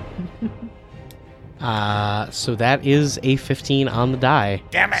 So that is a 15 on the die.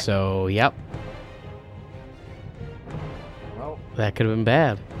 Damn it! So, yep, Well, that could have been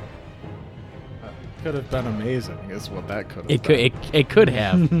bad. could have been amazing, is what that could have It been. could it could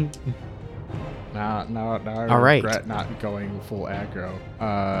have. Now I All right. regret not going full aggro.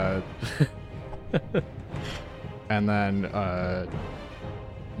 And then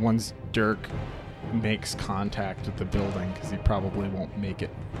once Dirk makes contact with the building, because he probably won't make it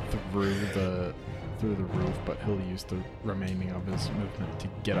through the roof, but he'll use the remaining of his movement to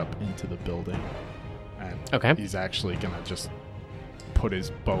get up into the building. And Okay. he's actually gonna just put his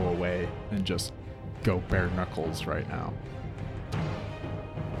bow away and just go bare knuckles right now.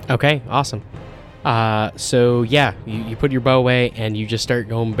 Okay, awesome. So yeah, you put your bow away and you just start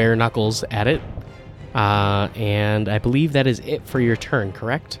going bare knuckles at it. And I believe that is it for your turn,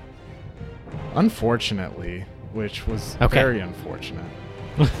 correct? Unfortunately, which was Okay. very unfortunate.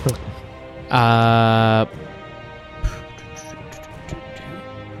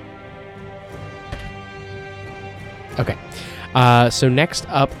 Okay. So next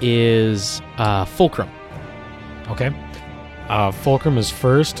up is Fulcrum. Okay. Fulcrum is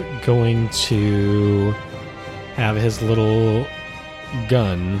first going to have his little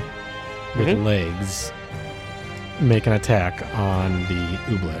gun with Mhm. legs make an attack on the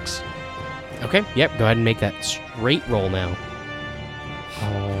Ublex. Okay. Yep. Go ahead and make that straight roll now.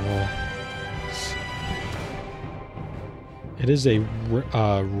 It is a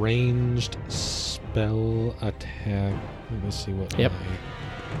ranged spell attack. Let me see what. Yep.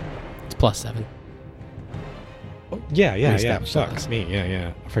 It's +7. Oh, yeah. We established Fuck that. me.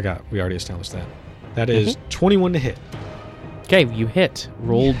 Yeah. I forgot. We already established that. That is 21 to hit. Okay, you hit.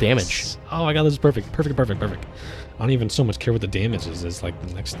 Roll Yes. damage. Oh my god, this is perfect. Perfect. I don't even so much care what the damage is like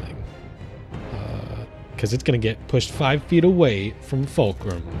the next thing. Because it's going to get pushed 5 feet away from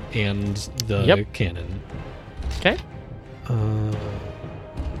Fulcrum and the Yep. cannon. Okay.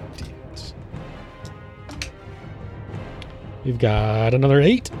 Demons. We've got another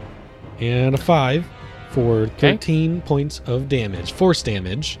 8 and a 5 for 13 points of damage. Force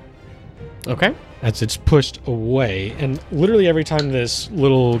damage. Okay. As it's pushed away. And literally every time this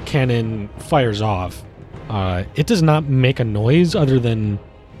little cannon fires off, it does not make a noise other than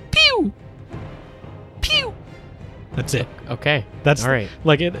pew! Pew! That's it. Okay. That's All right.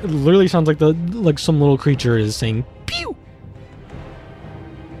 like it literally sounds like some little creature is saying pew.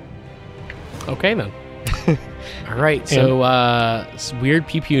 Okay then. All right. So some weird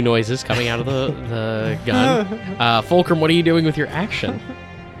pew pew noises coming out of the gun. Fulcrum, what are you doing with your action?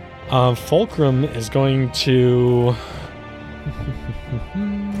 Fulcrum is going to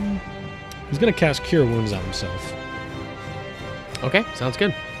he's going to cast Cure Wounds on himself. Okay, sounds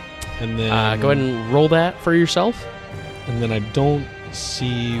good. And then Go ahead and roll that for yourself. And then I don't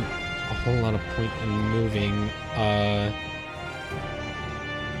see a whole lot of point in moving.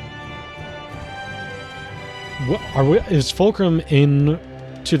 Is Fulcrum in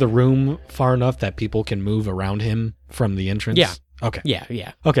to the room far enough that people can move around him from the entrance? Yeah. Okay.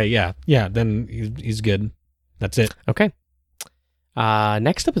 Yeah. Okay. Yeah. Then he's good. That's it. Okay.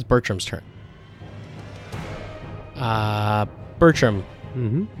 Next up is Bertram's turn. Bertram,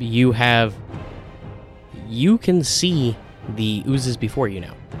 Mm-hmm. you can see the oozes before you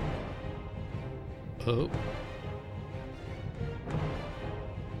now. Oh.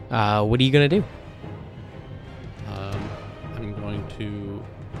 What are you gonna do? I'm going to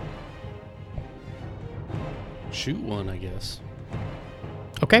shoot one, I guess.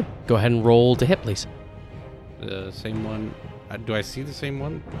 Okay, go ahead and roll to hit, please. The same one. Do I see the same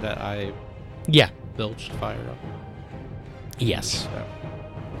one that I Yeah. belched fire up? Yes.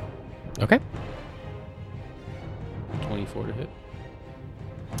 Yeah. Okay. 24 to hit.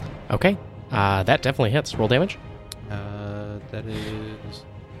 Okay. That definitely hits. Roll damage. That is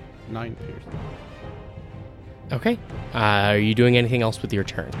 9 pierce. Okay. Are you doing anything else with your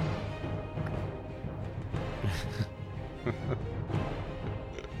turn?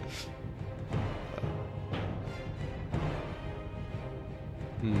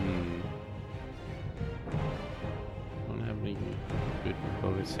 I don't have any good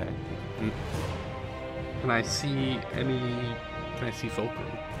bonus actions. Can I see any? Can I see Fulcrum?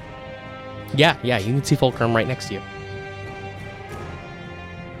 Yeah. You can see Fulcrum right next to you.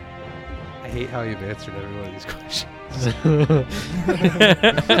 I hate how you've answered every one of these questions.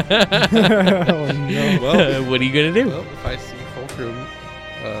 Oh no. Well, What are you gonna do? well, if I see Fulcrum,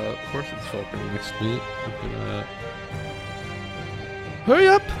 of course it's Fulcrum next to me. I'm gonna hurry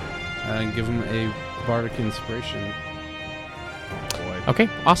up and give him a bardic inspiration. Boy. Okay.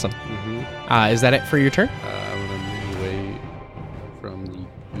 Awesome. Mm-hmm. Is that it for your turn? I'm gonna move away from the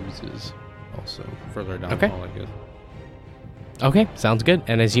oozes, also further down Okay. the hall, I guess. Okay, sounds good.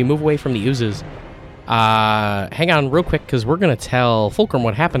 And as you move away from the oozes, hang on real quick because we're going to tell Fulcrum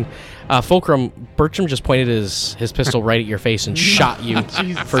what happened. Fulcrum, Bertram just pointed his pistol right at your face and shot you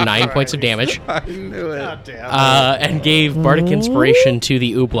for 9 points of damage I knew it. and gave Bardic Inspiration to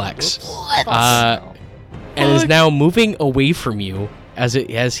the Ublex. And is now moving away from you as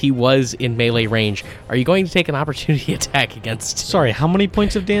he was in melee range. Are you going to take an opportunity attack against Sorry, how many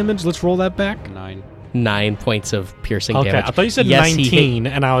points of damage? Let's roll that back. 9. 9 points of piercing Okay, damage? I thought you said Yes, he hit- 19,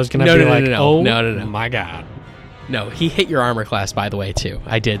 and I was gonna No, be no, no, like, no, oh no. my god. No, he hit your armor class, by the way, too.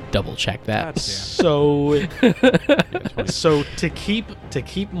 I did double check that. So, so to keep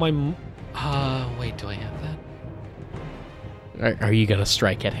my, wait, do I have that? Are you gonna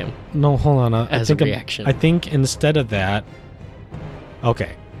strike at him? No, hold on. As a reaction. I think instead of that,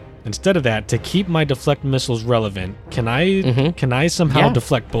 to keep my deflect missiles relevant, can I somehow Yeah.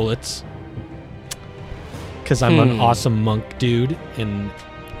 deflect bullets? Because I'm an awesome monk dude, and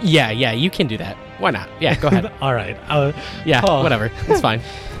Yeah, you can do that. Why not? Yeah, go ahead. all right, Yeah, Oh. whatever. It's fine.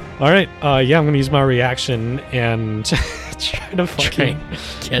 all right. Yeah, I'm gonna use my reaction and Trying to fucking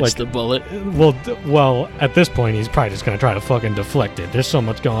catch like- the bullet. Well, at this point, he's probably just gonna try to fucking deflect it. There's so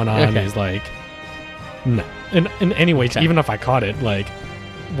much going on. Okay. He's like, no. And anyways, Okay. even if I caught it, like,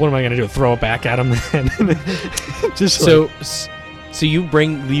 what am I gonna do? Throw it back at him? Then? Just So you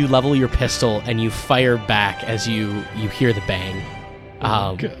level your pistol and you fire back as you hear the bang.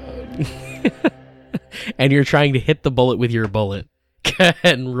 And you're trying to hit the bullet with your bullet. Go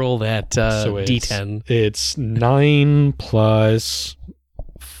ahead and roll that so D10. It's 9 plus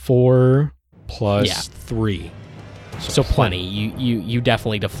 4 plus Yeah. 3. So plenty. You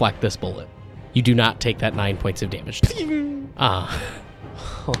definitely deflect this bullet. You do not take that 9 points of damage.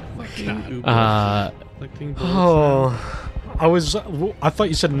 Oh my god. Collecting bullets now. I thought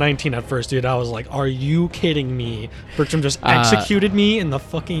you said 19 at first, dude. I was like, are you kidding me? Bertram just Uh, executed me in the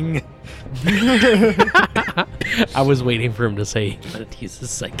fucking... I was waiting for him to say that he's a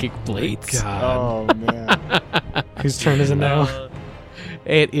psychic blades. God. Oh man. Whose turn is it now?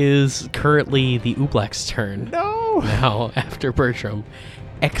 It is currently the Oobleck's turn No. now after Bertram,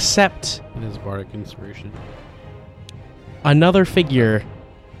 except And his bardic inspiration. another figure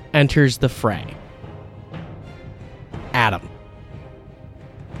enters the fray. Adam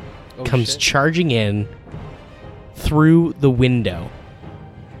comes charging in through the window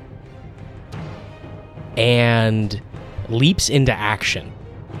and leaps into action.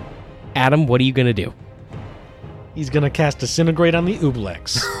 Adam, what are you gonna do? He's gonna cast Disintegrate on the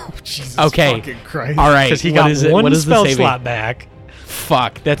Ooblex. Jesus Okay. fucking Christ. All right, Because he what got is it? one What is the spell saving? slot back.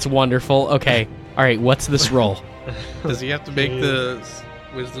 Fuck, that's wonderful. Okay, all right, what's this roll? Does he have to make the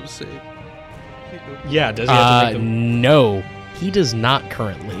wisdom save? Yeah, does he have to make them? No, he does not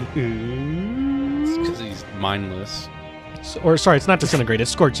currently. Because he's mindless. Or, sorry, it's not Disintegrate, it's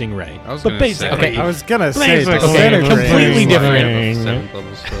Scorching Ray. I was But gonna basically... Okay. I was gonna say Basically. disintegrate. Completely different. Seventh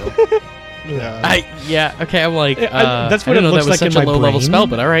level spell. Yeah. Okay, I'm like, that's what I didn't it know looks that was like in such a my low level brain. spell,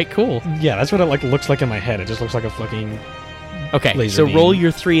 but all right, cool. Yeah, that's what it like looks like in my head. It just looks like a fucking... Okay, Laser so beam. roll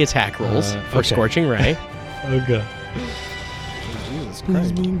your 3 attack rolls for okay. Scorching Ray. Okay. Jesus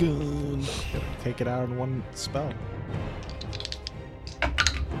Christ. Gotta take it out in one spell.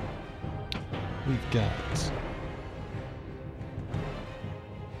 We've got...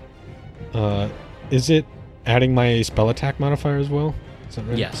 is it adding my spell attack modifier as well? Is that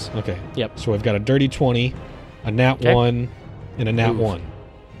right? Yes. Okay. Yep. So I've got a dirty 20, a nat Okay. 1, and a nat Oof. 1.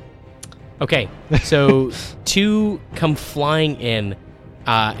 Okay, so 2 come flying in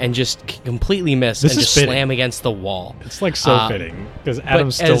and just completely miss This and is just fitting. slam against the wall. It's like so fitting, because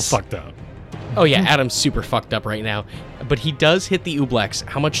Adam's still as- fucked up. Oh yeah, Adam's super fucked up right now. But he does hit the Ooblex.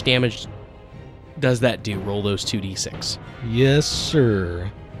 How much damage does that do? Roll those 2d6. Yes, sir.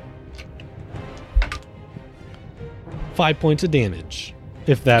 5 points of damage.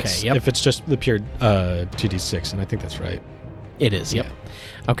 If that's Okay, yep. if it's just the pure 2d6, and I think that's right. It is, yep.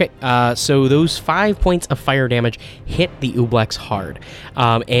 Okay, so those 5 points of fire damage hit the Ooblex hard.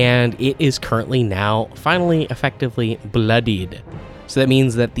 And it is currently now finally effectively bloodied. So that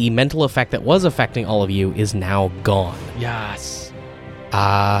means that the mental effect that was affecting all of you is now gone. Yes.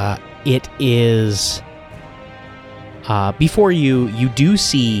 It is before you do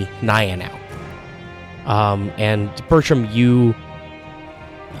see Naya now. And Bertram, you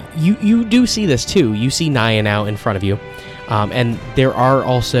do see this too. You see Naya now in front of you. And there are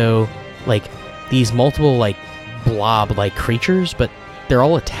also like these multiple like blob like creatures, but they're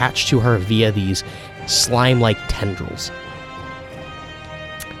all attached to her via these slime like tendrils.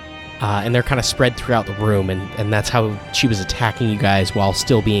 And they're kind of spread throughout the room, and that's how she was attacking you guys while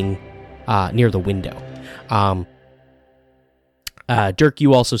still being near the window. Dirk,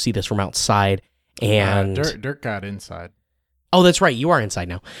 you also see this from outside, and Dirk got inside. oh, that's right, you are inside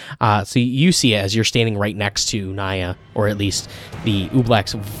now. So you see it as you're standing right next to Naya, or at least the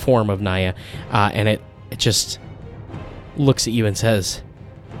Ooblex form of Naya, and it just looks at you and says,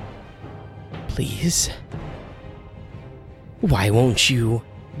 "Please, why won't you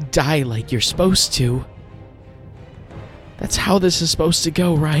die like you're supposed to? That's how this is supposed to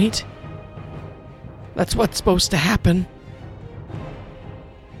go, right? That's what's supposed to happen.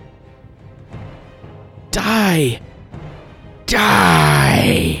 Die!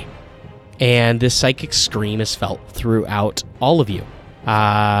 Die!" And this psychic scream is felt throughout all of you.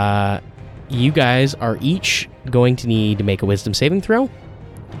 You guys are each going to need to make a wisdom saving throw.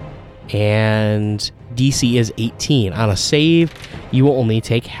 And DC is 18. On a save, you will only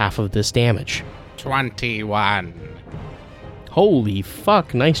take half of this damage. 21. Holy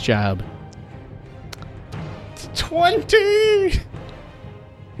fuck, nice job. 20.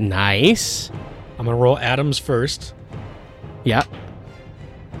 Nice. I'm gonna roll Adam's first. Yeah.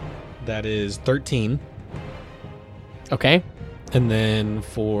 That is 13. Okay. And then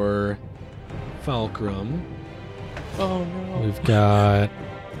for Fulcrum, Oh no. we've got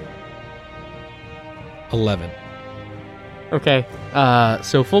 11. Okay.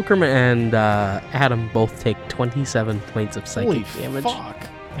 So Fulcrum and Adam both take 27 points of psychic damage. Fuck.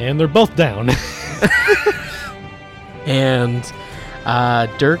 And they're both down. And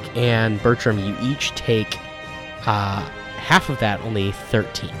Dirk and Bertram, you each take half of that, only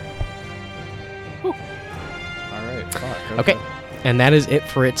 13. All right. Fuck. Okay. And that is it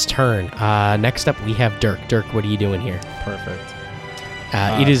for its turn. Next up, we have Dirk. Dirk, what are you doing here? Perfect.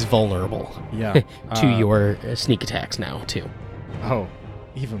 It is vulnerable Yeah. to your sneak attacks now, too. Oh,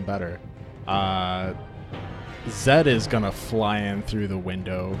 even better. Zed is gonna fly in through the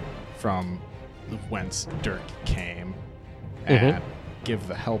window from whence Dirk came and give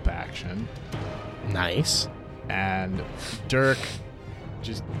the help action. Nice. And Dirk,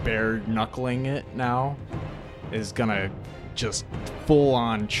 just bare knuckling it now, is gonna just full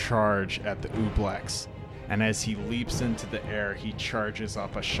on charge at the Ooblex. And as he leaps into the air, he charges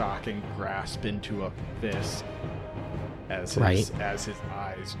up a shocking grasp into a fist as his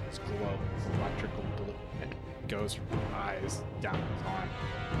eyes just glow with electrical blue. It goes from his eyes down his arm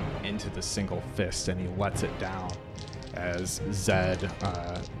into the single fist, and he lets it down as Zed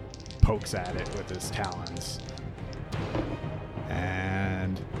pokes at it with his talons.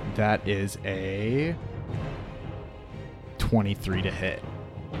 And that is a 23 to hit.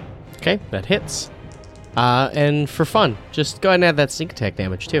 Okay, that hits. And for fun, just go ahead and add that sneak attack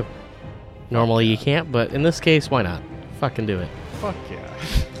damage, too. Normally you can't, but in this case, why not? Fucking do it. Fuck yeah.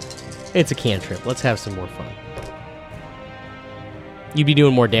 It's a cantrip. Let's have some more fun. You'd be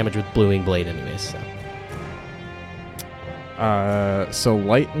doing more damage with Blooming Blade anyways, so. So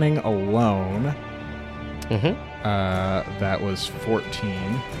lightning alone, Mm-hmm. that was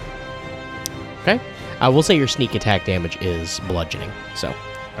 14. Okay. We'll say your sneak attack damage is bludgeoning, so,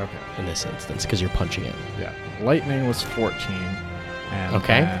 Okay. in this instance, because you're punching it. Yeah. Lightning was 14. And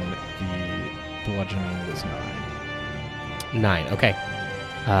Okay. then the bludgeoning was 9. 9, okay.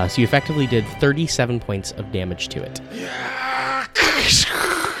 So you effectively did 37 points of damage to it.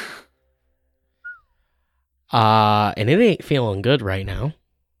 And it ain't feeling good right now.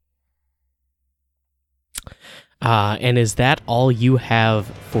 And is that all you have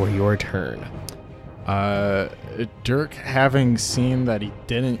for your turn? Dirk, having seen that he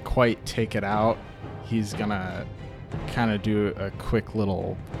didn't quite take it out, he's gonna kind of do a quick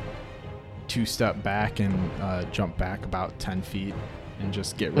little 2-step back and jump back about 10 feet and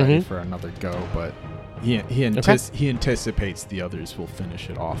just get ready for another go. But he anticipates the others will finish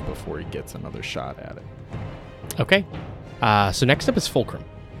it off before he gets another shot at it. Okay. So next up is Fulcrum.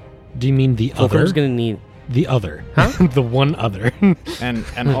 Do you mean the other? Fulcrum's gonna need... The other. Huh? The one other. And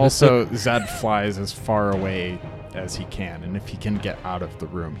also Zed flies as far away as he can, and if he can get out of the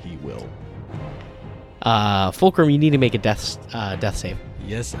room, he will. Fulcrum, you need to make a death save.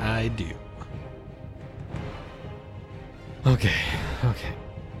 Yes, I do. Okay.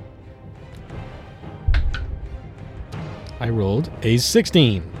 I rolled a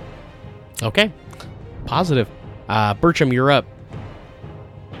 16. Okay. Positive. Bertram, you're up.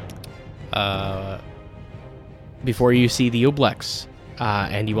 Before you see the Ooblex,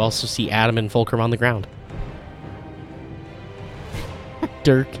 and you also see Adam and Fulcrum on the ground.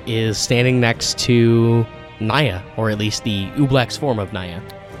 Dirk is standing next to Naya, or at least the Ooblex form of Naya.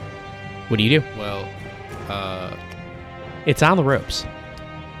 What do you do? Well, It's on the ropes.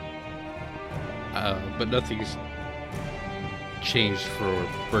 but nothing's changed for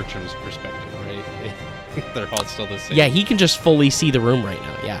Bertram's perspective, right? They're all still the same. Yeah, he can just fully see the room right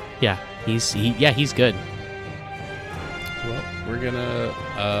now. Yeah. He's good. Well, we're gonna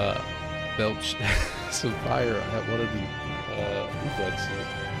belch some fire at one of the Ooblex.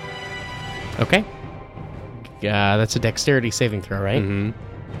 Okay. That's a dexterity saving throw, right?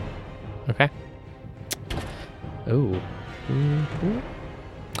 Mm-hmm. Okay. Oh.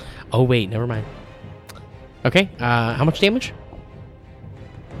 Oh, wait, never mind. Okay, how much damage?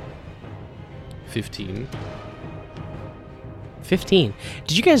 15. 15.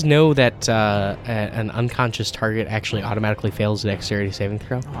 Did you guys know that an unconscious target actually automatically fails a dexterity saving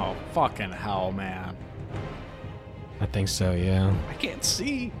throw? Oh, fucking hell, man. I think so, yeah. I can't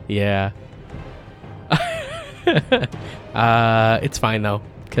see. Yeah. It's fine, though,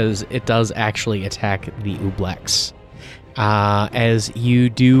 because it does actually attack the Ooblex. As you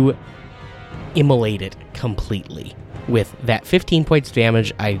do immolate it completely. With that 15 points of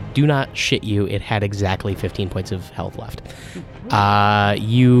damage, I do not shit you, it had exactly 15 points of health left.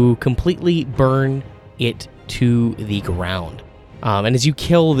 You completely burn it to the ground. And as you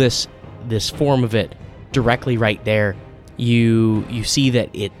kill this form of it, directly right there, you see that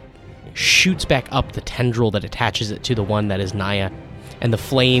it shoots back up the tendril that attaches it to the one that is Naya, and the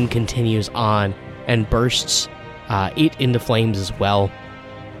flame continues on and bursts it into flames as well.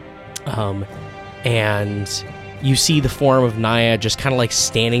 And you see the form of Naya just kind of like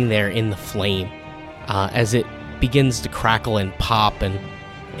standing there in the flame as it begins to crackle and pop, and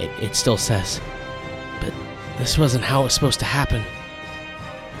it still says, "But this wasn't how it was supposed to happen.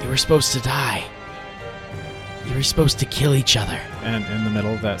 You were supposed to die. You were supposed to kill each other." And in the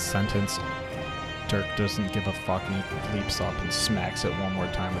middle of that sentence, Dirk doesn't give a fuck and he leaps up and smacks it one more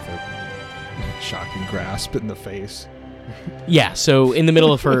time with a shocking grasp in the face. Yeah, so in the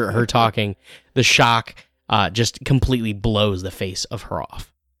middle of her talking, the shock just completely blows the face of her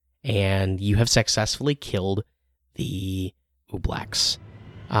off. And you have successfully killed the Ublex.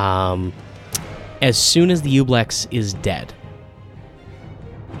 As soon as the Ublex is dead,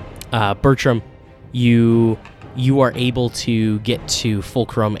 Bertram, you are able to get to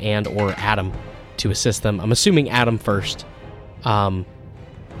Fulcrum and or Adam to assist them. I'm assuming Adam first.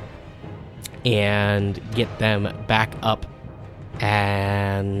 And get them back up,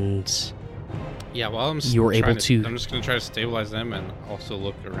 and Yeah, while I'm You were able to- I'm just going to try to stabilize them and also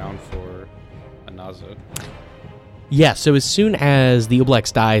look around for Anaza. yeah, so as soon as the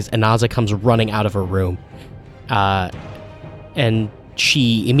Ublex dies, Anaza comes running out of her room, and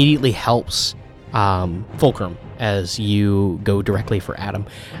she immediately helps Fulcrum as you go directly for Adam,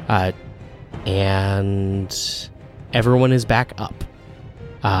 and everyone is back up.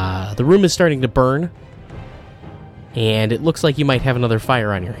 The room is starting to burn, and it looks like you might have another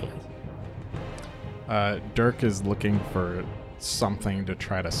fire on your hands. Dirk is looking for something to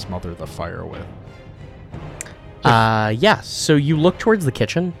try to smother the fire with. Yeah, so you look towards the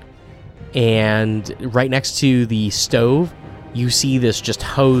kitchen, and right next to the stove, you see this just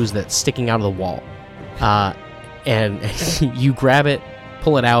hose that's sticking out of the wall. And you grab it,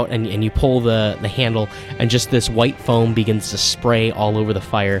 pull it out, and you pull the handle, and just this white foam begins to spray all over the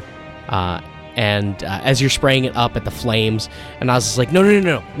fire. And as you're spraying it up at the flames, and I was just like,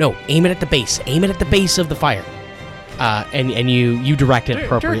 no, aim it at the base. Aim it at the base of the fire. And you direct it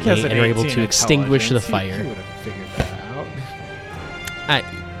appropriately, and you're able to extinguish the fire. He would have figured that out.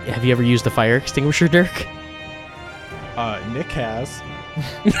 Have you ever used a fire extinguisher, Dirk? Nick has.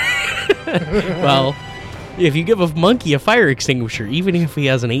 Well, if you give a monkey a fire extinguisher, even if he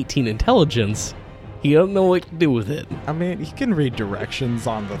has an 18 intelligence, he don't know what to do with it. I mean, he can read directions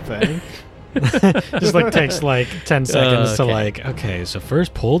on the thing. Just like takes like 10 seconds to Okay. like, okay, so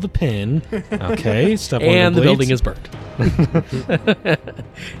first pull the pin. Okay, step one. And the building is burned.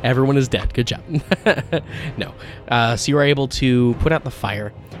 Everyone is dead. Good job. No. So you are able to put out the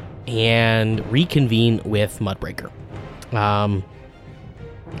fire and reconvene with Mudbreaker.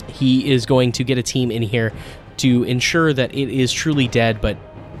 He is going to get a team in here to ensure that it is truly dead, but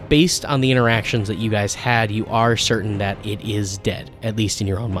based on the interactions that you guys had, you are certain that it is dead, at least in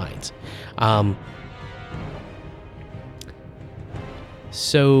your own minds.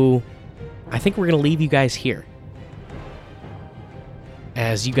 So I think we're going to leave you guys here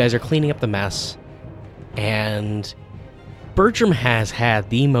as you guys are cleaning up the mess, and Bertram has had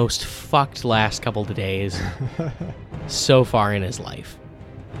the most fucked last couple of days so far in his life.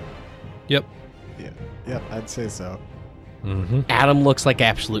 Yep. Yep, I'd say so. Mm-hmm. Adam looks like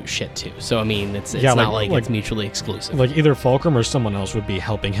absolute shit too. So I mean, it's Yeah, not like- like it's mutually exclusive. Like either Fulcrum or someone else would be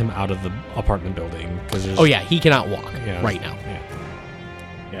helping him out of the apartment building. Oh yeah, he cannot walk Yeah. right now.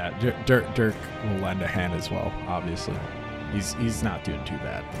 Yeah, Dirk will lend a hand as well, obviously. He's not doing too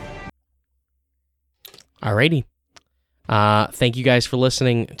bad. Alrighty. Thank you guys for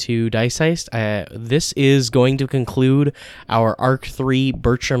listening to Dice Heist. This is going to conclude our Arc 3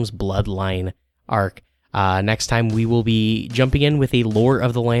 Bertram's Bloodline arc. Next time we will be jumping in with a Lore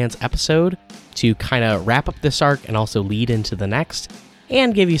of the Lands episode to kind of wrap up this arc and also lead into the next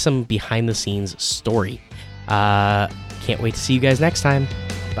and give you some behind the scenes story. Can't wait to see you guys next time.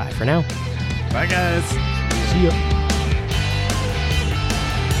 Bye for now. Bye, guys. See ya.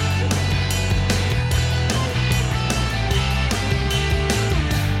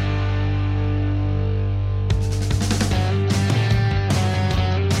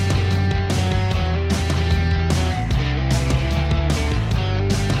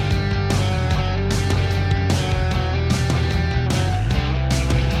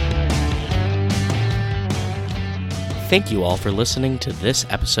 Thank you all for listening to this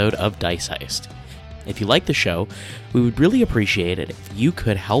episode of Dice Heist. If you like the show, we would really appreciate it if you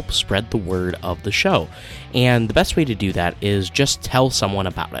could help spread the word of the show. And the best way to do that is just tell someone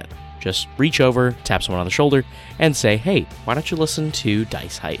about it. just reach over, tap someone on the shoulder, and say, hey, why don't you listen to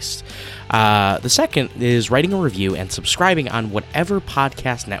Dice Heist? The second is writing a review and subscribing on whatever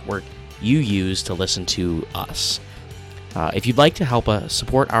podcast network you use to listen to us. If you'd like to help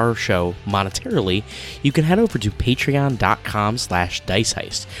support our show monetarily, you can head over to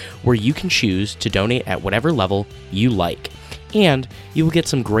patreon.com/diceheist, where you can choose to donate at whatever level you like, and you will get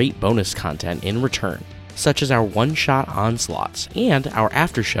some great bonus content in return, such as our one-shot onslaughts and our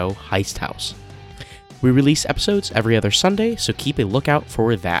after-show Heist House. We release episodes every other Sunday, so keep a lookout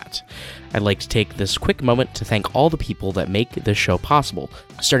for that. I'd like to take this quick moment to thank all the people that make this show possible,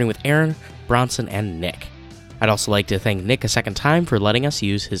 starting with Aaron, Bronson, and Nick. I'd also like to thank Nick a second time for letting us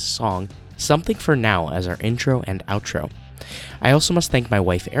use his song, Something for Now, as our intro and outro. I also must thank my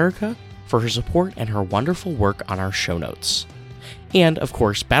wife Erica for her support and her wonderful work on our show notes. And, of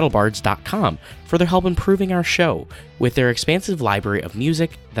course, BattleBards.com for their help improving our show with their expansive library of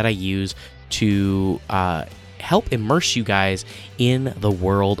music that I use to help immerse you guys in the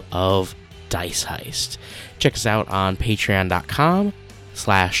world of Dice Heist. Check us out on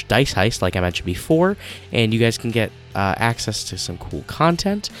patreon.com/diceheist, like I mentioned before, and you guys can get access to some cool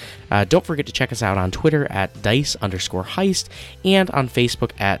content. Don't forget to check us out on Twitter at dice_heist and on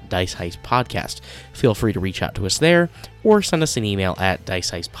Facebook at Dice Heist Podcast. Feel free to reach out to us there or send us an email at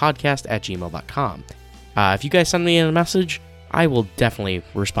diceheistpodcast@gmail.com. If you guys send me a message, I will definitely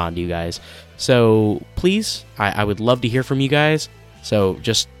respond to you guys. So please, I would love to hear from you guys. So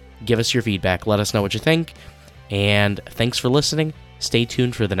just give us your feedback. Let us know what you think. And thanks for listening. Stay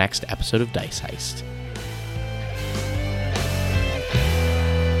tuned for the next episode of Dice Heist.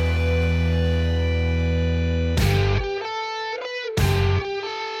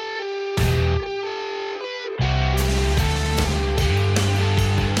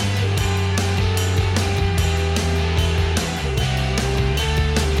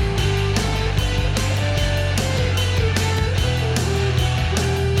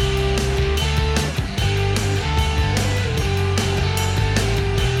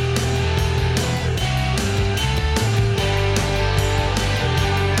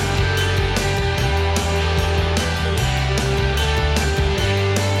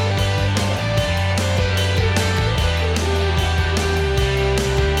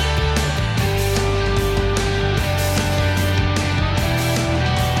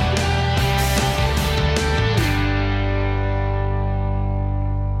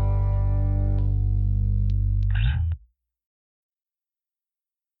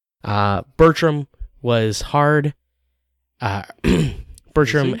 Bertram was hard.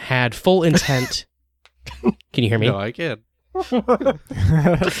 Bertram had full intent. Can you hear me? No, I can. What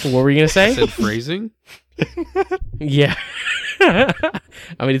were you going to say? I said phrasing. Yeah. I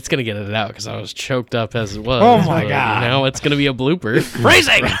mean, it's going to get it out because I was choked up as it was. Oh my but, God. You know, it's going to be a blooper.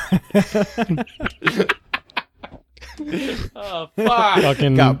 Phrasing! Oh, fuck.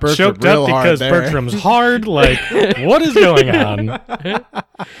 Fucking Got Bertram choked real up hard because there. Bertram's hard. Like, what is going on?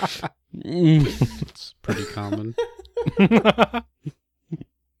 It's pretty common.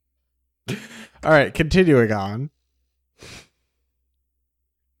 All right, continuing on.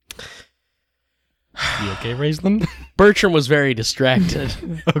 You okay, Raistlin? Bertram was very distracted.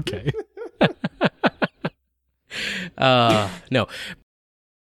 Okay. No.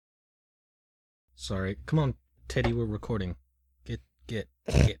 Sorry. Come on, Teddy, we're recording. Get.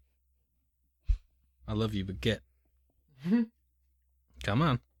 I love you, but get. Come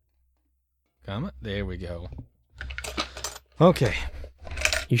on. There we go. Okay.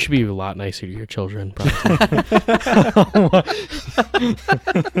 You should be a lot nicer to your children, Bronson.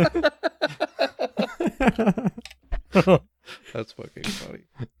 That's fucking funny.